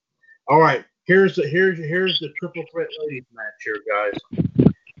this. All right, here's the triple threat ladies match here, guys.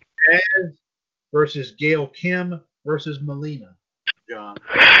 Jazz versus Gail Kim versus Melina. John.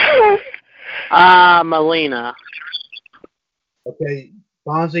 Melina. Okay,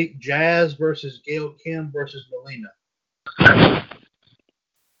 Fonzie, Jazz versus Gail Kim versus Melina.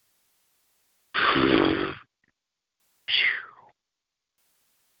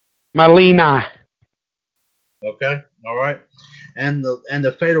 Melina. Okay, all right. And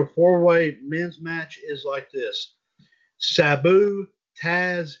the fatal 4-way men's match is like this: Sabu,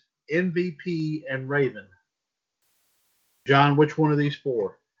 Taz, MVP, and Raven. John, which one of these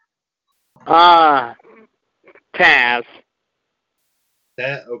four? Taz.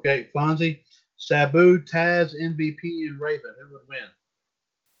 That okay, Fonzie, Sabu, Taz, MVP, and Raven. Who would win?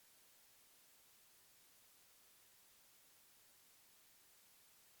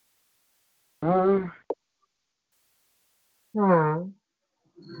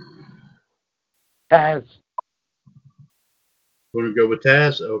 Taz. We're gonna go with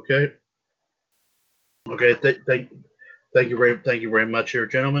Taz. Okay. Okay. Thank you very much, here,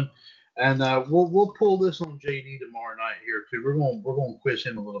 gentlemen. And we'll pull this on JD tomorrow night here too. We're going to quiz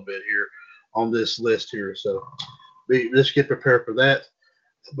him a little bit here on this list here. So let's get prepared for that.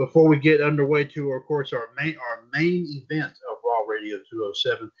 Before we get underway to, of course, our main event of Raw Radio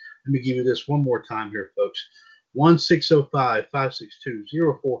 207, let me give you this one more time here, folks.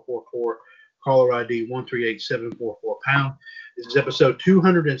 1-605-562-0444. Caller ID 138744#. This is episode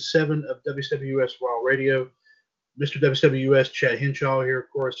 207 of WCWUS Raw Radio. Mr. WCWUS Chad Hinshaw here,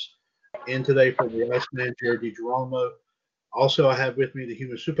 of course, in today for the Iceman, Jared DiGirolamo. Also, I have with me the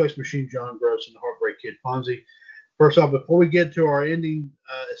Human Suplex Machine, John Gross, and the Heartbreak Kid, Fonzie. First off, before we get to our ending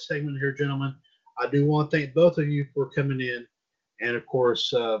segment here, gentlemen, I do want to thank both of you for coming in and, of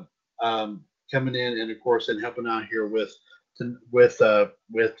course, and helping out here with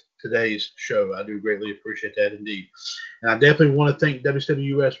today's show. I do greatly appreciate that indeed. And I definitely want to thank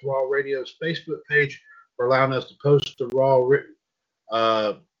WCWUS Raw Radio's Facebook page for allowing us to post the Raw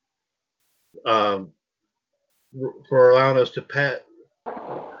for allowing us to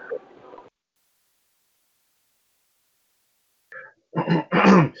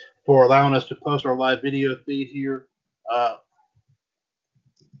for allowing us to post our live video feed here.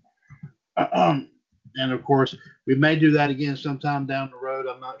 And of course, we may do that again sometime down the road.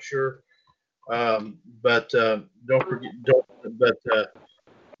 I'm not sure, but don't forget.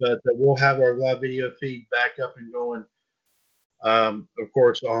 But we'll have our live video feed back up and going. Of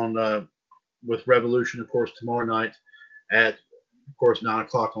course, on with Revolution, of course, tomorrow night at, of course,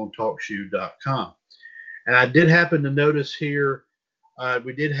 9:00 on TalkShoe.com. And I did happen to notice here,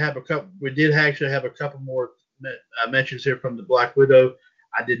 we did actually have a couple more mentions here from the Black Widow.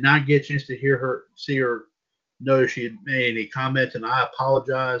 I did not get a chance to see her notice she had made any comments, and I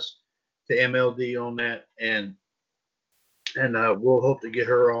apologize to MLD on that. And we'll hope to get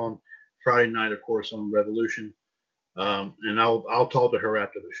her on Friday night, of course, on Revolution. And I'll talk to her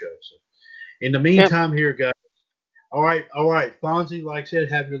after the show. So, in the meantime, here, guys. All right, Fonzie. Like I said,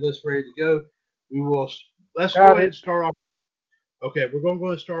 have your list ready to go. Let's go ahead and start off. Okay, we're going to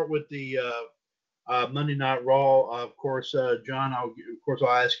go and start with the Monday Night Raw. Of course, John. I'll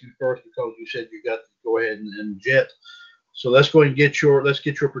ask you first because you said you got to go ahead and jet. So let's go ahead and get your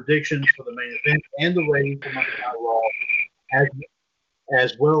predictions for the main event and the ratings for Monday Night Raw,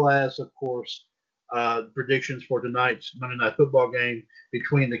 as well as, of course, predictions for tonight's Monday Night Football game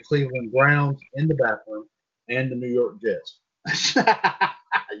between the Cleveland Browns in the bathroom and the New York Jets.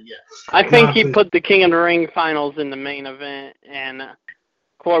 Yeah. I think he put the King of the Ring finals in the main event, and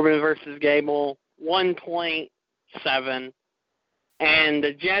Corbin versus Gable 1.7, and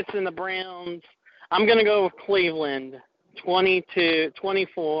the Jets and the Browns. I'm going to go with Cleveland,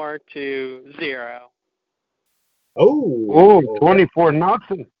 24-0. Oh,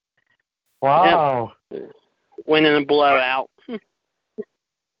 24-0. Wow. Yep. Winning a blowout.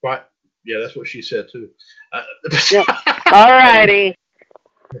 Right. Yeah, that's what she said too. Yep. All righty.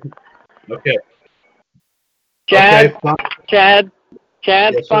 Okay. Chad,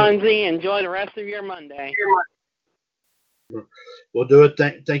 yes, Fonzie, enjoy the rest of your Monday. We'll do it.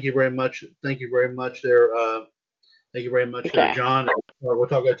 Thank you very much. Thank you very much there. Thank you very much there, John. We'll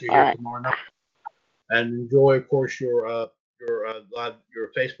talk about you here tomorrow night. And enjoy, of course, your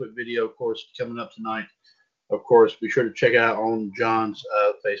Facebook video, of course, coming up tonight. Of course, be sure to check it out on John's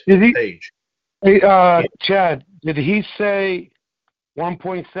Facebook page. Hey, Chad, did he say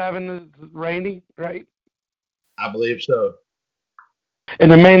 1.7 is reigning, right? I believe so. In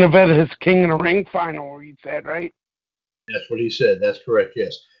the main event is King of the Ring final, you said, right? That's what he said. That's correct,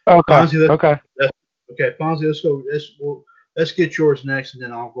 yes. Okay. Fonzie, okay, Fonzie, let's get yours next, and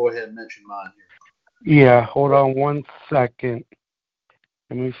then I'll go ahead and mention mine here. Yeah, hold on 1 second.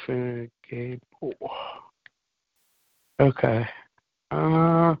 Let me finish Gable. Okay.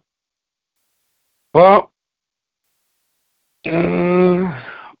 Well,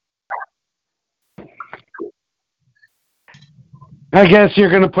 I guess you're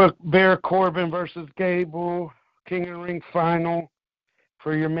going to put Baron Corbin versus Gable, King of the Ring final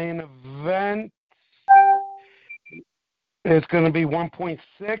for your main event. It's going to be 1.6.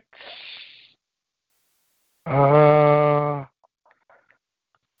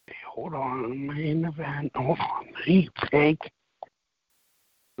 Hold on, main event. Hold on, let me take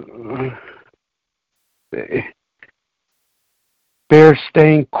Bear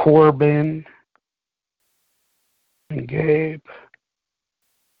Stain Corbin and Gabe.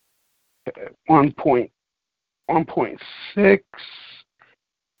 1.6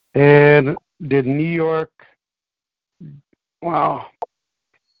 and the New York. Well,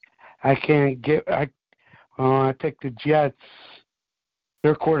 I can't get. I take the Jets.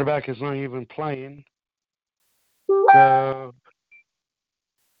 Their quarterback is not even playing. So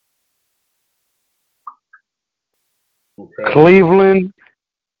okay. Cleveland.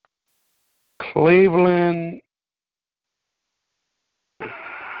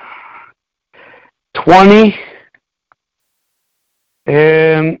 20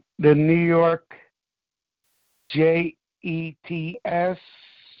 and the New York Jets is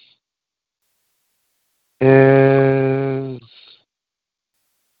 10.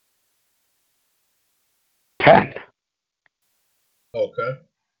 Okay.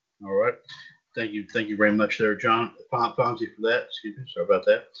 All right. Thank you very much there, John. Fonzie, for that. Excuse me. Sorry about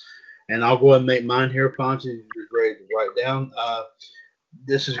that. And I'll go ahead and make mine here, Fonzie. You're ready to write down.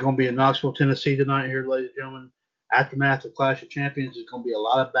 This is going to be in Knoxville, Tennessee tonight here, ladies and gentlemen. Aftermath of Clash of Champions. There's going to be a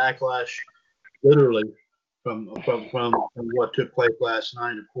lot of backlash, literally, from what took place last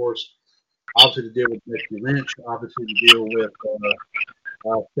night. Of course, obviously to deal with Becky Lynch, obviously to deal with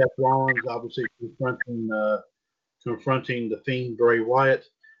Seth Rollins, obviously confronting the Fiend Bray Wyatt.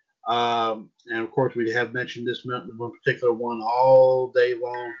 And of course, we have mentioned this one particular one all day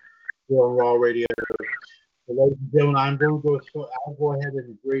long here on Raw Radio. So, ladies and gentlemen, I'll go ahead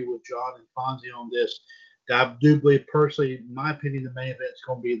and agree with John and Fonzie on this. I do believe, personally, in my opinion, the main event is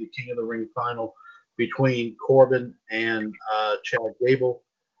going to be the King of the Ring final between Corbin and Chad Gable.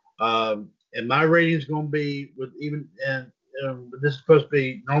 And my rating is going to be this is supposed to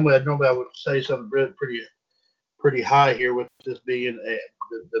be normally I would say something really pretty high here with this being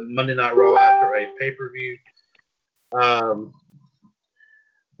the Monday Night Raw after a pay-per-view.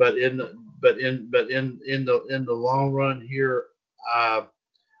 But in the long run here, I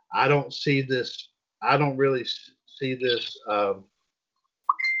don't see this. I don't really see this. I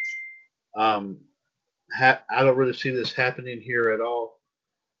don't really see this happening here at all.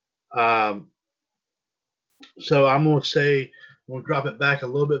 So I'm going to drop it back a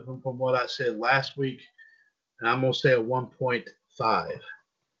little bit from what I said last week, and I'm going to say a 1.5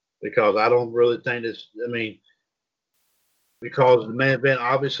 because I don't really think this. I mean, because the main event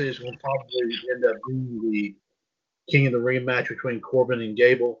obviously is going to probably end up being the King of the Ring match between Corbin and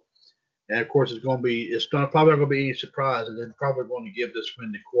Gable. And of course, it's probably not going to be any surprise, and they're probably going to give this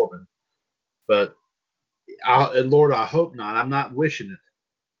win to Corbin. But Lord, I hope not. I'm not wishing it,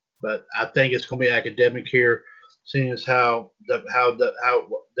 but I think it's going to be academic here, seeing as how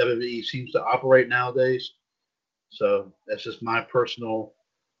WWE seems to operate nowadays. So that's just my personal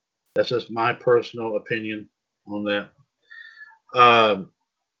opinion on that.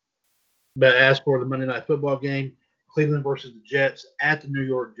 But as for the Monday Night Football game, Cleveland versus the Jets at the New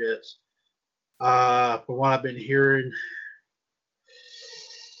York Jets. From what I've been hearing,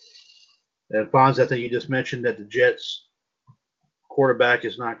 And Fonz, I think you just mentioned that the Jets quarterback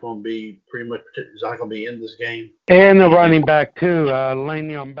is not going to be in this game. And the running back too,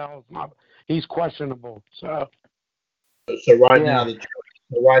 Le'Veon Bell's he's questionable. So right now the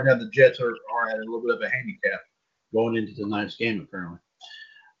Jets are at a little bit of a handicap going into tonight's game apparently.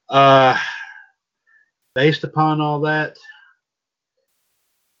 Based upon all that,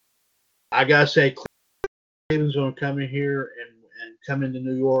 I gotta say Cleveland's going to come in here and come into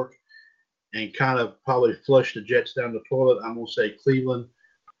New York and kind of probably flush the Jets down the toilet. I'm going to say Cleveland.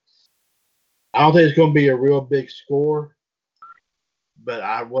 I don't think it's going to be a real big score, but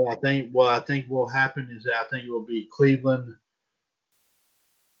what I think will happen is that I think it will be Cleveland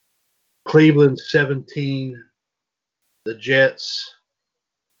 17, the Jets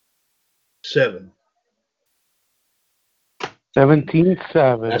 7.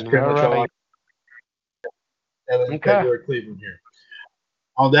 17-7. That's pretty much all. Okay. Cleveland here.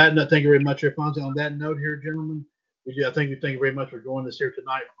 On that note, thank you very much, Alfonso. On that note here, gentlemen, thank you very much for joining us here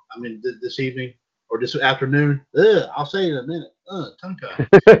tonight. I mean, this evening or this afternoon. I'll say it in a minute. Tongue tie.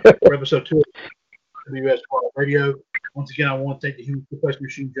 For episode 2 of WCWUS Raw Radio. Once again, I want to thank the Human Suplex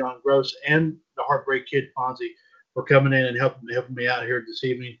Machine, John Gross, and the Heartbreak Kid, Fonzie, for coming in and helping me out here this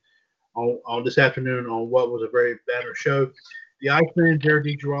evening on this afternoon on what was a very banner show. The Iceman, Jared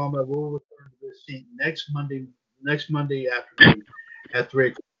DiGirolamo, will return to this seat next Monday afternoon at 3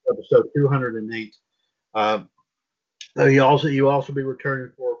 o'clock, episode 208. You'll also be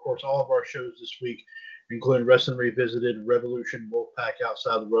returning for, of course, all of our shows this week, including Wrestling Revisited, Revolution, Wolfpack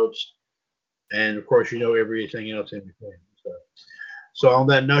Outside the Ropes, and, of course, everything else in between. So on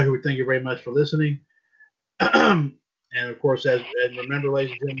that note, we thank you very much for listening. And, of course, and remember,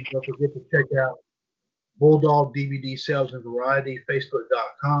 ladies and gentlemen, don't forget to check out Bulldog DVD Sales and Variety,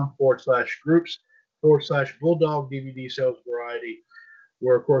 Facebook.com/groups/Bulldog DVD Sales Variety,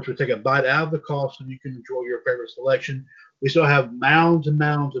 where, of course, we take a bite out of the cost so you can enjoy your favorite selection. We still have mounds and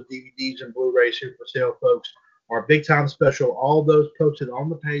mounds of DVDs and Blu-rays here for sale, folks. Our big-time special, all those posted on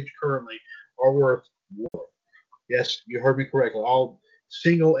the page currently, are worth more. Yes, you heard me correctly. All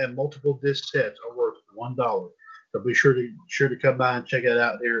single and multiple disc sets are worth $1. So be sure to come by and check it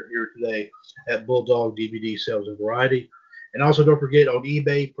out here today at Bulldog DVD Sales and Variety. And also don't forget on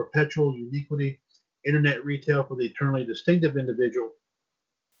eBay, Perpetual Uniquity, Internet Retail for the Eternally Distinctive Individual.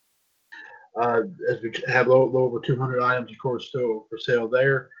 As we have a little over 200 items, of course, still for sale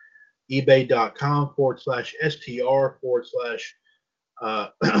there.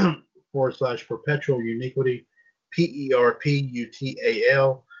 eBay.com/STR/Perpetual Uniquity,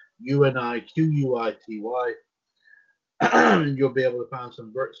 PERPUTAL UNIQUITY. And you'll be able to find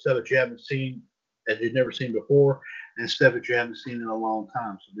some stuff that you haven't seen, that you've never seen before, and stuff that you haven't seen in a long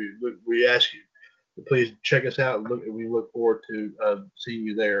time. So we ask you to please check us out, and we look forward to seeing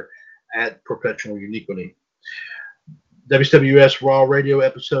you there at Perpetual Uniquity. WCWUS Raw Radio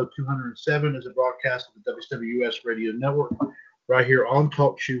episode 207 is a broadcast of the WCWUS Radio Network right here on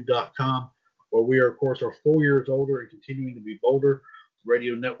TalkShoe.com, where we are, of course, 4 years older and continuing to be bolder. The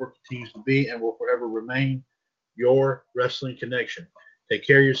radio network continues to be and will forever remain your wrestling connection. Take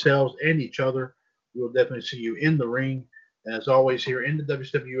care of yourselves and each other. We will definitely see you in the ring. And as always, here in the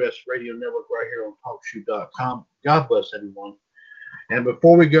WCWUS Radio Network right here on TalkShoe.com. God bless everyone. And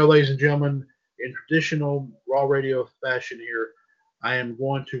before we go, ladies and gentlemen, in traditional Raw Radio fashion here, I am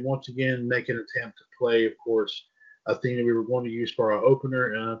going to once again make an attempt to play, of course, a theme that we were going to use for our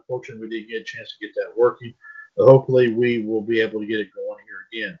opener. And unfortunately, we didn't get a chance to get that working. But hopefully, we will be able to get it going here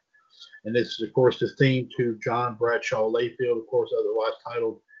again. And this is, of course, the theme to John Bradshaw Layfield, of course, otherwise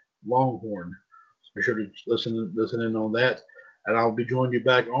titled Longhorn. So be sure to listen in on that. And I'll be joining you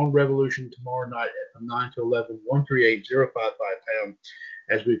back on Revolution tomorrow night from 9 to 11, 138-055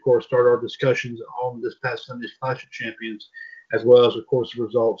 as we, of course, start our discussions on this past Sunday's Clash of Champions, as well as, of course, the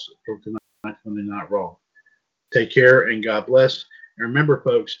results from tonight's Monday Night Raw. Take care and God bless. And remember,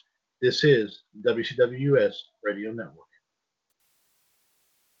 folks, this is WCWUS Radio Network.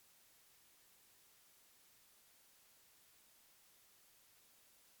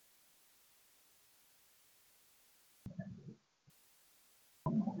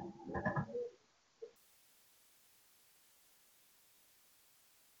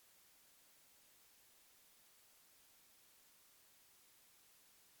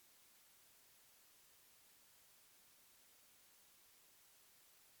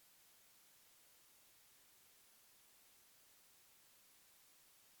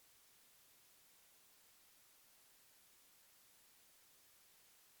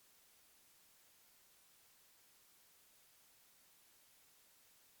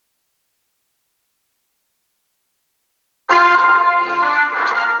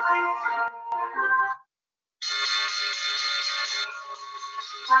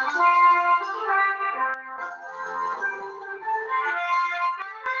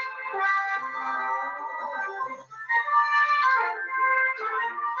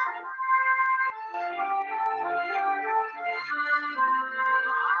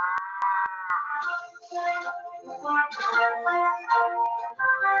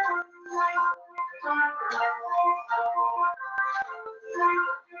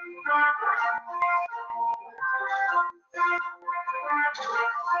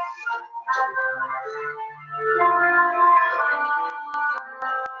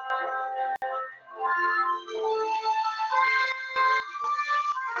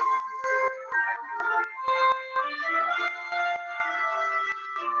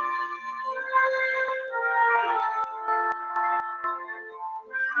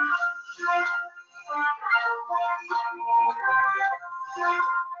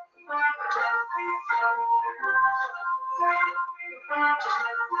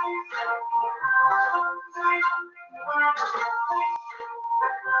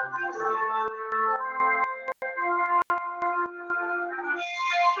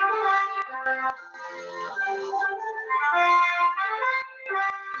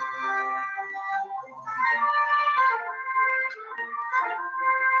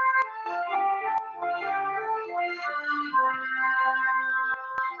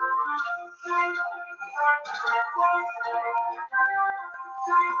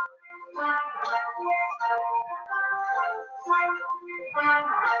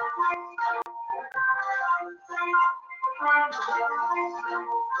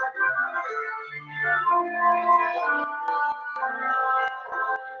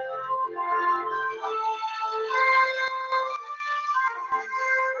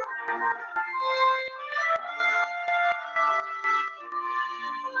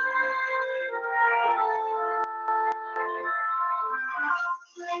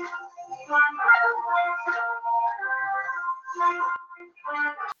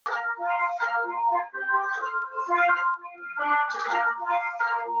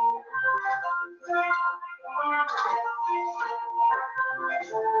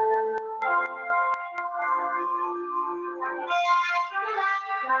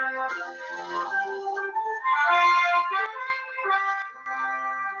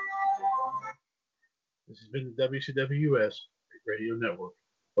 This has been the WCWUS Radio Network.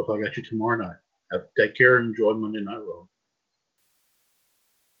 Hope I got you tomorrow night. Take care and enjoy Monday Night Raw.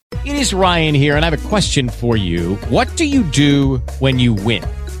 It is Ryan here, and I have a question for you. What do you do when you win?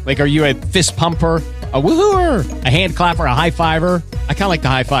 Like, are you a fist pumper, a woohooer, a hand clapper, a high fiver? I kind of like the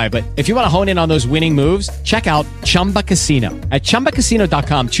high five, but if you want to hone in on those winning moves, check out Chumba Casino. At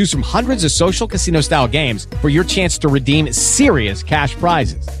ChumbaCasino.com, choose from hundreds of social casino-style games for your chance to redeem serious cash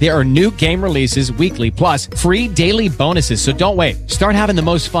prizes. There are new game releases weekly, plus free daily bonuses, so don't wait. Start having the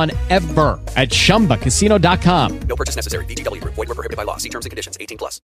most fun ever at ChumbaCasino.com. No purchase necessary. VGW Group. Void where prohibited by law. See terms and conditions. 18+.